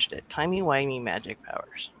he watched it. Timey-wimey magic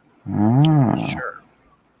powers. Ah. Sure.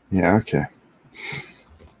 Yeah, okay.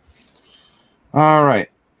 All right.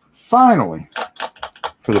 Finally,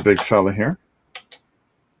 for the big fella here.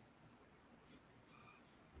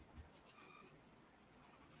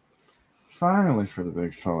 Finally, for the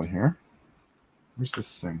big fella here. Where's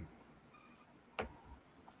this thing?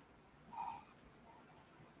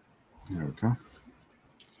 There we go.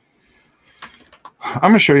 I'm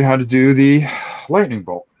going to show you how to do the lightning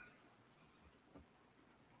bolt.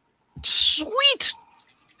 Sweet.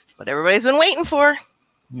 What everybody's been waiting for.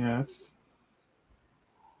 Yeah, it's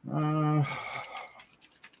I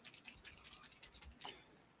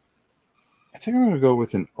think I'm going to go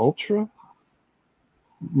with an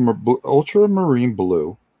ultramarine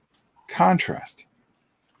blue contrast.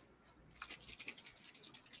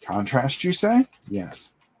 Contrast, you say?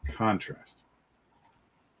 Yes, contrast.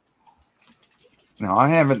 Now, I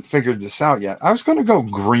haven't figured this out yet. I was going to go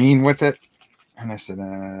green with it, and I said,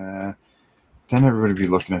 then everybody would be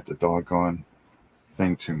looking at the doggone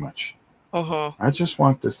thing too much. I just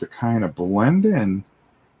want this to kind of blend in,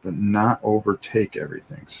 but not overtake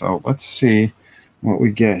everything. So let's see what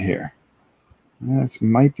we get here. That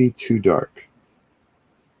might be too dark.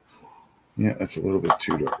 Yeah, that's a little bit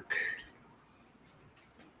too dark.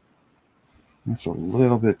 That's a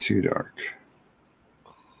little bit too dark.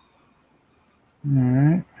 All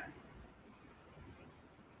right.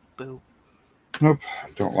 Boo. Nope, I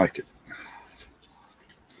don't like it.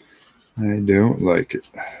 I don't like it.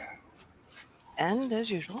 And as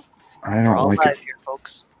usual, I don't like it here,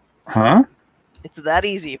 folks. Huh? It's that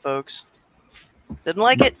easy, folks. Didn't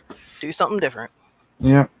like it? Do something different.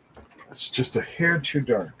 Yeah, it's just a hair too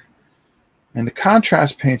dark. And the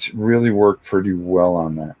contrast paints really work pretty well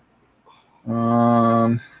on that.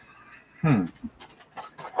 Let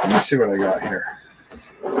me see what I got here.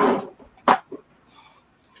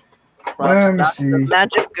 Let me see. The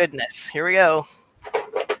magic goodness. Here we go.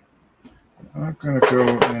 I'm going to go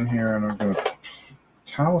in here and I'm going to...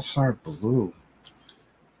 Talisar blue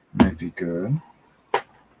might be good.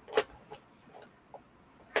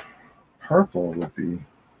 Purple would be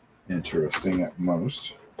interesting at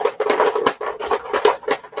most.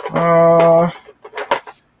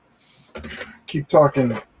 Keep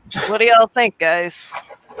talking. What do y'all think, guys?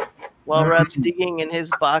 While Rob's digging in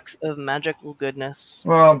his box of magical goodness.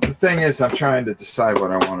 Well, the thing is, I'm trying to decide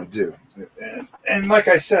what I want to do. And like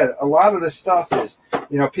I said, a lot of this stuff is,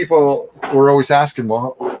 people were always asking,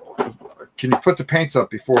 well, can you put the paints up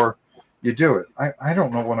before you do it? I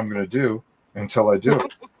don't know what I'm going to do until I do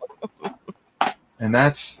it. And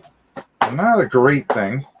that's not a great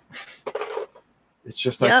thing. It's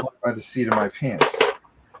just I fly by the seat of my pants.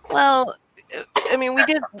 Well, I mean, we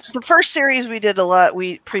did the first series. We did a lot.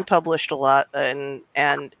 We pre-published a lot, and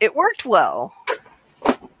it worked well.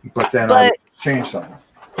 But then I changed something.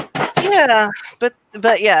 Yeah, but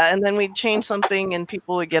yeah, and then we'd change something, and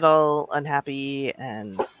people would get all unhappy,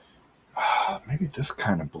 and maybe this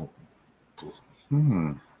kind of blue.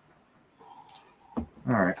 All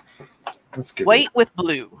right, let's get white with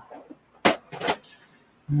blue.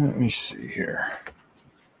 Let me see here.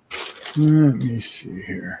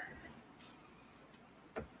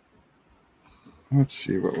 Let's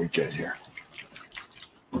see what we get here.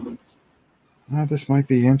 This might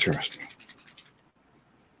be interesting.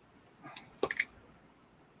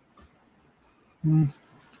 A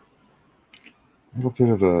little bit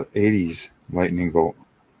of a 80s lightning bolt.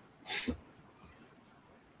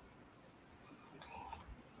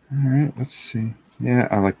 All right, let's see. Yeah,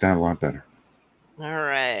 I like that a lot better. All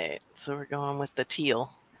right, so we're going with the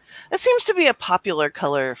teal. It seems to be a popular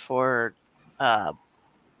color for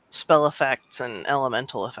spell effects and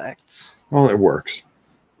elemental effects. Well, it works.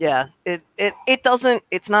 Yeah, it doesn't.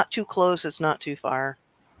 It's not too close. It's not too far.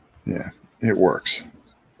 Yeah, it works.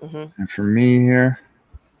 And for me here,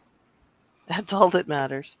 that's all that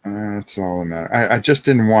matters. That's all that matters. I just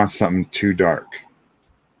didn't want something too dark.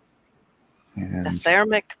 And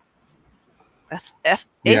athermatic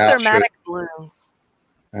blue.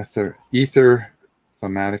 Ether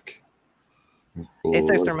thematic blue.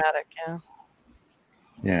 Aethermatic, yeah.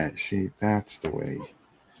 Yeah, see, that's the way.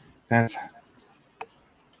 That's...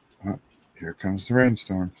 Oh, here comes the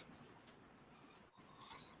rainstorms.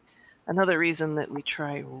 Another reason that we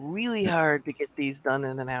try really hard to get these done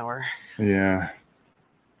in an hour. Yeah.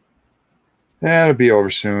 Yeah, it'll be over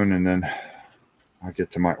soon, and then I'll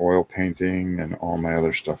get to my oil painting and all my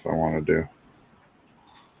other stuff I want to do.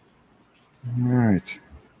 All right.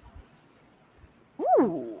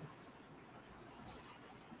 Ooh.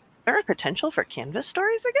 There are potential for canvas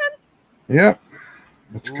stories again? Yep.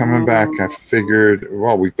 It's coming back. I figured,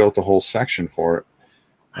 well, we built a whole section for it.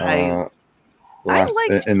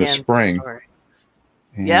 In the spring. Stories.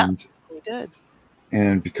 And, yeah, we did.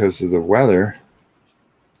 And because of the weather,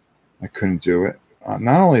 I couldn't do it.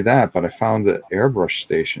 Not only that, but I found the airbrush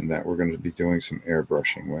station that we're going to be doing some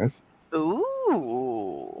airbrushing with.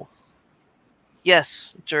 Ooh.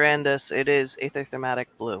 Yes, Durandus, it is aethermatic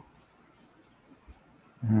blue.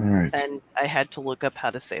 All right. And I had to look up how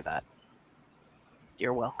to say that.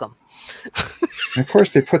 You're welcome. And of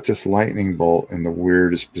course, they put this lightning bolt in the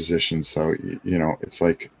weirdest position, so you know it's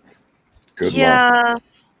like good luck.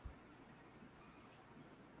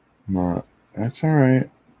 But that's all right.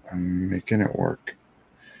 I'm making it work.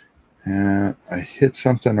 And I hit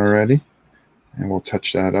something already, and we'll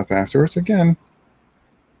touch that up afterwards. Again,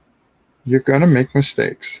 you're gonna make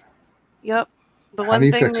mistakes. Yep. The How do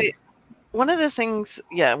you fix it? One of the things,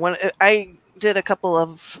 yeah, when I did a couple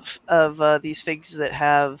of these figs that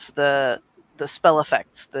have the spell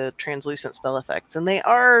effects, the translucent spell effects, and they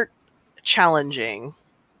are challenging.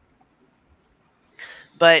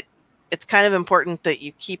 But it's kind of important that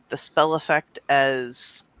you keep the spell effect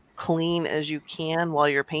as clean as you can while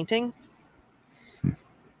you're painting.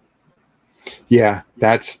 Yeah,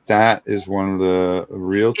 that is one of the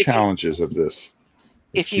real challenges of this.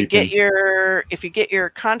 If you get your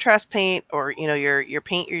contrast paint, or you know your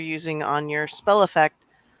paint you're using on your spell effect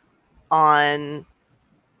on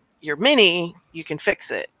your mini, you can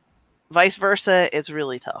fix it. Vice versa, it's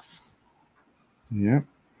really tough. Yep,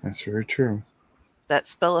 that's very true. That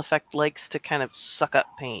spell effect likes to kind of suck up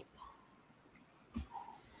paint.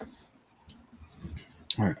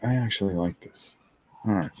 All right, I actually like this.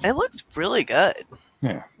 All right. It looks really good.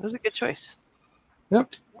 Yeah. It was a good choice.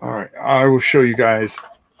 Yep. All right. I will show you guys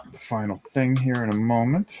the final thing here in a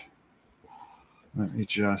moment. Let me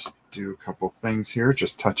just do a couple things here.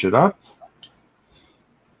 Just touch it up.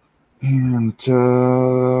 And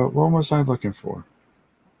what was I looking for?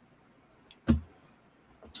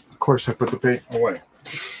 Of course, I put the paint away.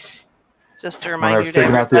 Just to remind you, when I was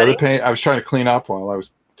taking out the other paint, I was trying to clean up while I was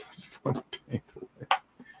putting the paint away.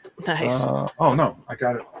 Nice. Oh, no. I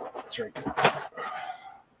got it. It's right there.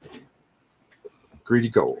 Greedy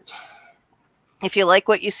Gold. If you like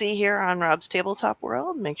what you see here on Rob's Tabletop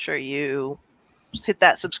World, make sure you hit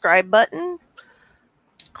that subscribe button.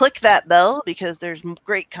 Click that bell, because there's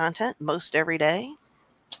great content most every day.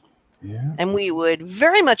 Yeah. And we would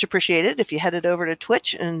very much appreciate it if you headed over to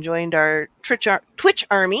Twitch and joined our Twitch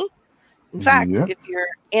army. In fact, if you're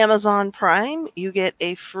Amazon Prime, you get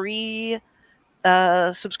a free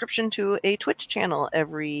subscription to a Twitch channel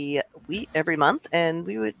every month, and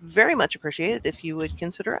we would very much appreciate it if you would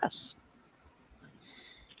consider us.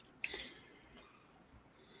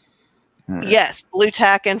 Right. Yes, blue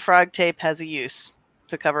tack and frog tape has a use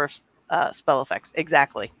to cover spell effects.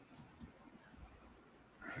 Exactly.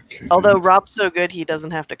 Okay, although Rob's so good, he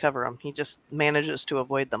doesn't have to cover them. He just manages to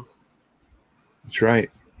avoid them. That's right.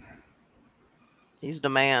 He's the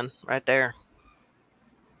man right there.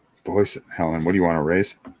 Boys, Helen, what do you want to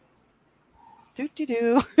raise?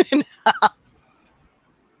 Do.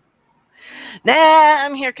 Nah,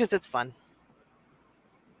 I'm here because it's fun.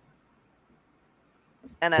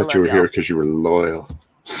 And I thought you were here because you were loyal.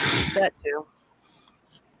 That too.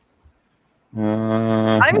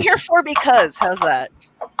 I'm here for because. How's that?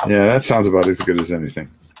 Yeah, that sounds about as good as anything.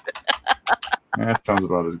 That sounds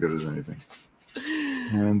about as good as anything.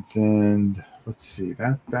 And then let's see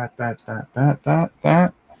that.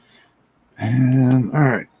 And all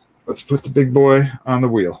right, let's put the big boy on the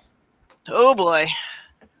wheel. Oh boy.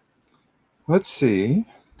 Let's see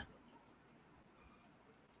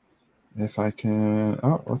if I can.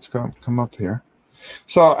 Oh, let's come up here.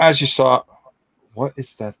 So as you saw, what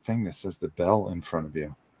is that thing that says the bell in front of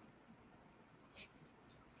you?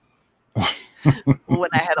 Well, when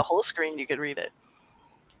I had a whole screen, you could read it.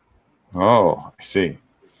 Oh, I see.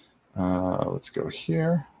 Let's go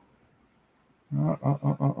here.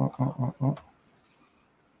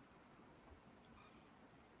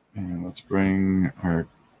 And let's bring our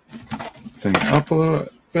thing up a little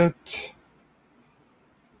bit.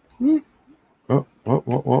 Whoa.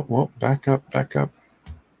 Back up.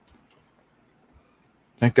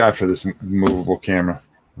 Thank God for this movable camera.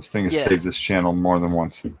 This thing has saved this channel more than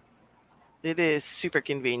once. It is super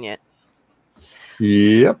convenient.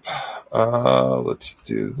 Yep. Let's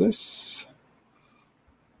do this.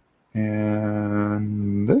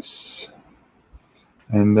 And this.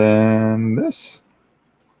 And then this.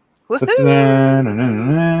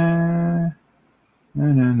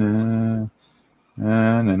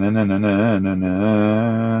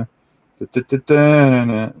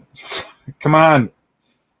 Come on,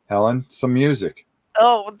 Helen, some music.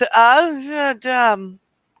 Oh,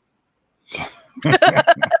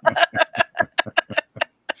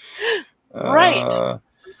 right.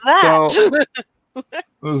 That.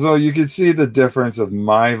 So you can see the difference of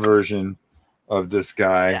my version of this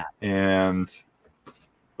guy and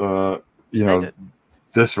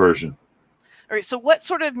this version. All right, so what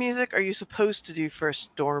sort of music are you supposed to do for a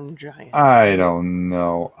storm giant? I don't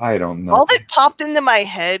know. All that popped into my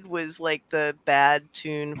head was like the bad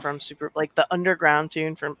tune from the underground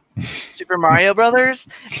tune from Super Mario Brothers,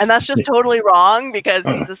 and that's just totally wrong because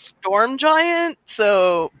he's a storm giant.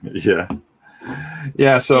 So yeah.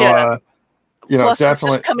 So plus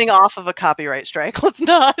definitely we're just coming off of a copyright strike. Let's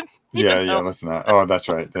not. Let's not. Oh, that's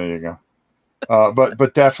right. There you go.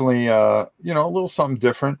 But definitely, a little something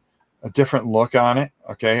different, a different look on it.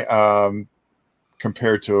 Okay.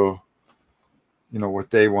 Compared to, what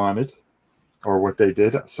they wanted or what they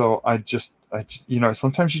did. So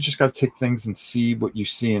sometimes you just got to take things and see what you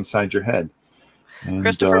see inside your head. And,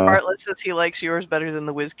 Christopher Bartlett says he likes yours better than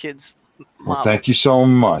the Wizkids. Well, thank you so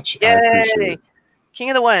much. Yay! I appreciate it.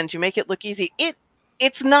 King of the Wind, you make it look easy.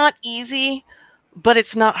 It's not easy, but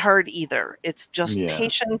it's not hard either. It's just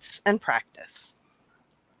patience and practice.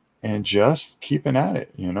 And just keeping at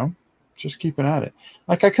it, just keeping at it.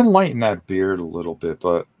 Like I can lighten that beard a little bit,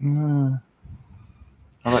 but maybe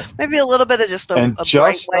a little bit of just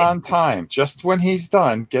just on time. Just when he's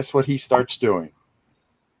done, guess what he starts doing?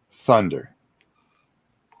 Thunder.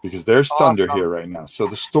 Because there's thunder here right now. So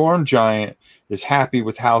the storm giant is happy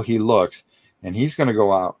with how he looks, and he's going to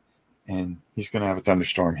go out and he's going to have a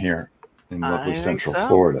thunderstorm here in lovely Central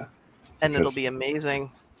Florida. And it'll be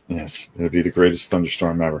amazing. Yes, it'll be the greatest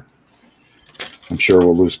thunderstorm ever. I'm sure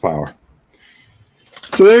we'll lose power.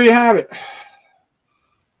 So there you have it.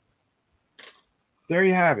 There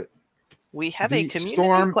you have it. We have a community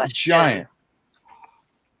storm question. Giant.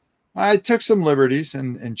 I took some liberties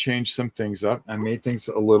and changed some things up. I made things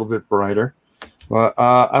a little bit brighter, but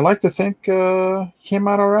I like to think it came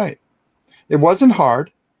out all right. It wasn't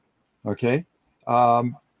hard, okay.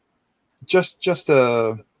 Just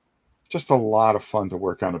a lot of fun to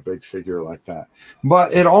work on a big figure like that.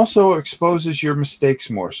 But it also exposes your mistakes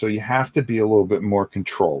more, so you have to be a little bit more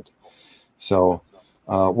controlled. So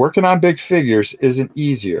working on big figures isn't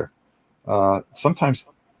easier. Sometimes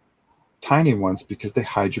tiny ones because they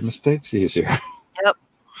hide your mistakes easier. Yep.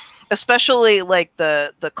 Especially like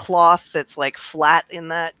the cloth that's like flat in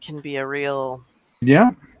that can be a real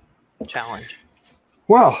challenge.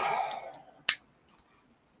 Well,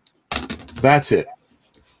 that's it.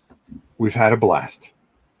 We've had a blast.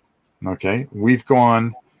 Okay. We've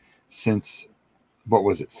gone since, what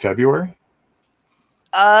was it, February?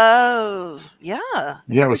 Oh, yeah.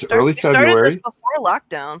 Yeah, it was early February. We started this before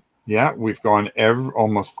lockdown. Yeah, we've gone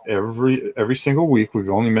almost every single week. We've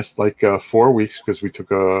only missed like 4 weeks because we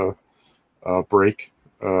took a break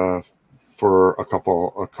for a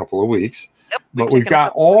couple of weeks. Yep, but we've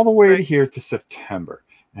got all the way here to September,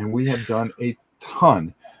 and we have done a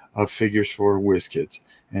ton of figures for Wizkids,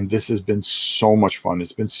 and this has been so much fun.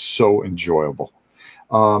 It's been so enjoyable.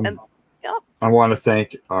 I want to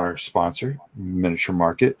thank our sponsor, Miniature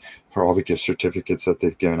Market, for all the gift certificates that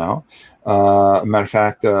they've given out. Matter of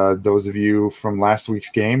fact, those of you from last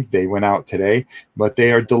week's game, they went out today, but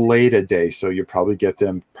they are delayed a day, so you'll probably get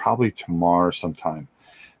them probably tomorrow sometime.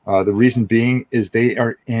 The reason being is they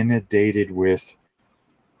are inundated with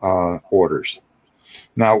orders.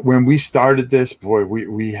 Now, when we started this, boy,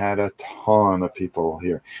 we had a ton of people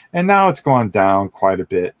here, and now it's gone down quite a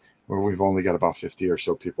bit, where we've only got about 50 or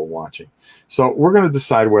so people watching. So we're going to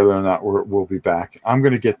decide whether or not we'll be back. I'm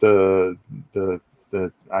going to get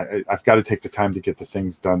I've got to take the time to get the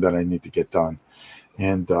things done that I need to get done.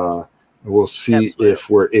 And we'll see if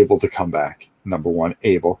we're able to come back. Number one,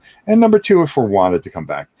 able. And number two, if we're wanted to come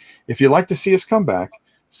back. If you'd like to see us come back,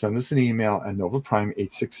 send us an email at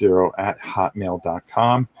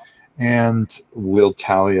novaprime860@hotmail.com, and we'll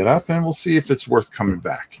tally it up and we'll see if it's worth coming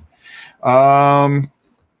back.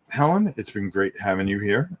 Helen, it's been great having you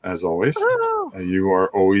here, as always. You are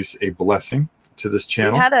always a blessing to this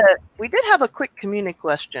channel. We did have a quick community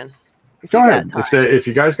question. Go ahead. If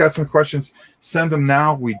you guys got some questions, send them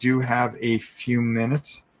now. We do have a few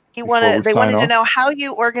minutes. They wanted to know how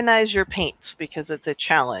you organize your paints because it's a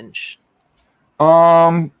challenge.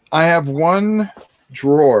 I have one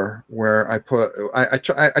drawer where I put.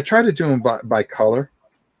 I try to do them by color.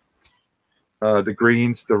 The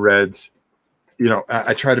greens, the reds.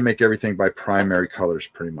 I try to make everything by primary colors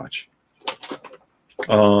pretty much.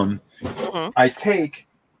 I take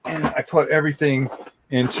and I put everything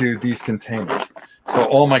into these containers. So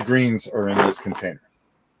all my greens are in this container.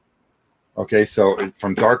 Okay, so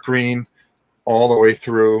from dark green all the way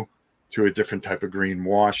through to a different type of green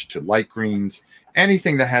wash to light greens,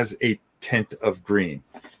 anything that has a tint of green.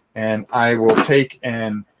 And I will take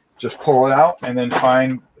and just pull it out and then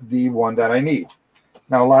find the one that I need.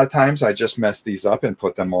 Now, a lot of times I just mess these up and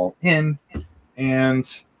put them all in. And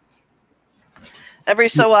Every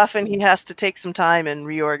so often he has to take some time and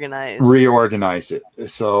reorganize it.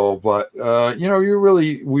 So, but you know,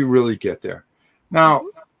 we really get there. Now,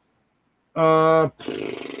 I'm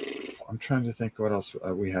trying to think what else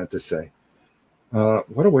we had to say.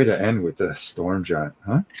 What a way to end with the storm giant,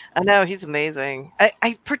 huh? I know, he's amazing.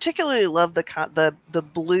 I particularly love the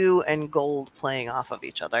blue and gold playing off of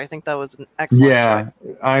each other. I think that was an excellent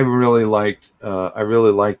choice. I really liked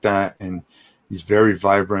that, and he's very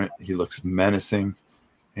vibrant. He looks menacing,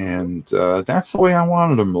 and that's the way I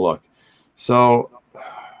wanted him to look. So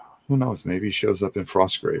who knows? Maybe he shows up in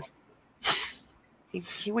Frostgrave.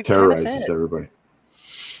 He would terrorizes everybody.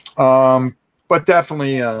 But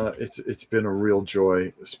definitely, it's been a real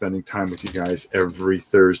joy spending time with you guys every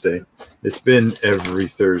Thursday. It's been every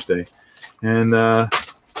Thursday, and I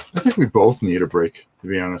think we both need a break, to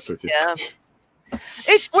be honest with you. Yeah,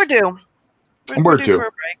 we're due. We're due for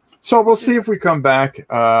a break. So we'll see if we come back.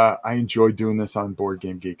 I enjoy doing this on Board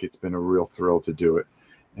Game Geek. It's been a real thrill to do it,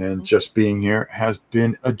 and just being here has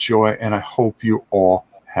been a joy. And I hope you all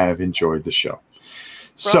have enjoyed the show.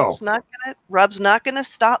 Rob's not gonna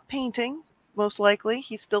stop painting. Most likely,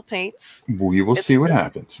 he still paints. We will see what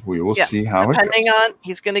happens. We will see how it goes. Depending on,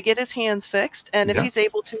 he's going to get his hands fixed, and if he's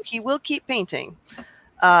able to, he will keep painting.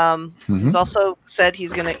 He's also said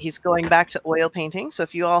he's going back to oil painting. So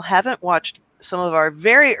if you all haven't watched some of our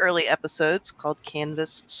very early episodes called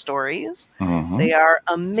Canvas Stories, they are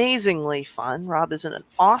amazingly fun. Rob is an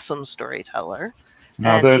awesome storyteller.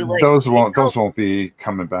 Now those won't be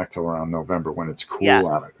coming back till around November when it's cool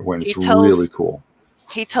out. When it's really cool.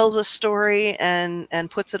 He tells a story and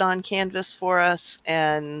puts it on canvas for us,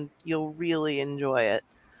 and you'll really enjoy it.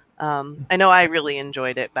 I know I really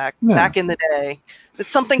enjoyed it back in the day.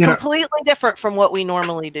 It's something completely different from what we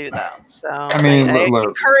normally do, though. So I mean, I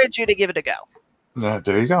encourage you to give it a go.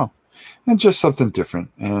 There you go, and just something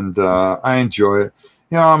different. And I enjoy it.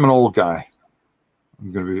 You know, I'm an old guy.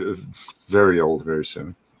 I'm going to be very old very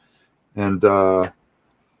soon, and you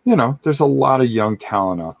know, there's a lot of young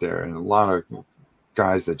talent out there, and a lot of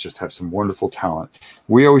guys that just have some wonderful talent.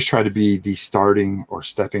 We always try to be the starting or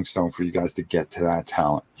stepping stone for you guys to get to that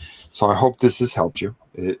talent. So I hope this has helped you.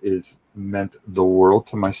 It has meant the world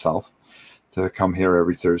to myself to come here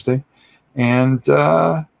every Thursday. And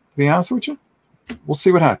to be honest with you, we'll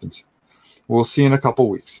see what happens. We'll see in a couple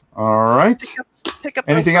weeks. All right. Pick up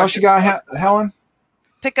anything else you got, Helen?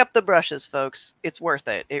 Pick up the brushes, folks. It's worth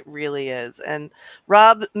it. It really is. And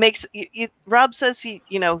Rob says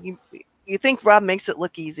you think Rob makes it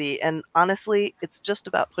look easy, and honestly, it's just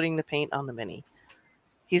about putting the paint on the mini.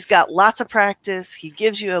 He's got lots of practice. He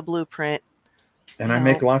gives you a blueprint. And I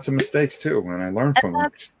make lots of mistakes too, and I learn from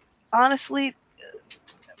them. Honestly,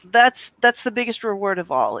 that's the biggest reward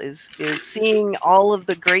of all is seeing all of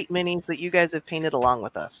the great minis that you guys have painted along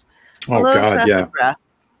with us. Oh God, yeah.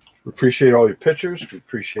 We appreciate all your pictures. We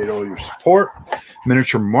appreciate all your support.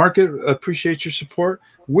 Miniature Market appreciates your support.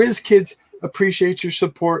 Wizkids appreciate your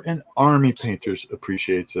support, and Army Painters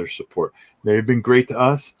appreciates their support. They've been great to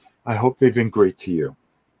us. I hope they've been great to you.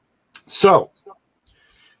 So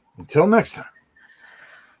until next time,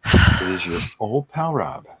 it is your old pal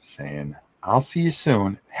Rob saying I'll see you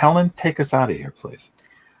soon. Helen, take us out of here, please.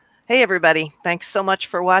 Hey everybody, thanks so much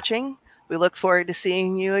for watching. We look forward to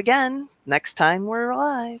seeing you again next time we're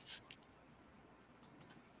live.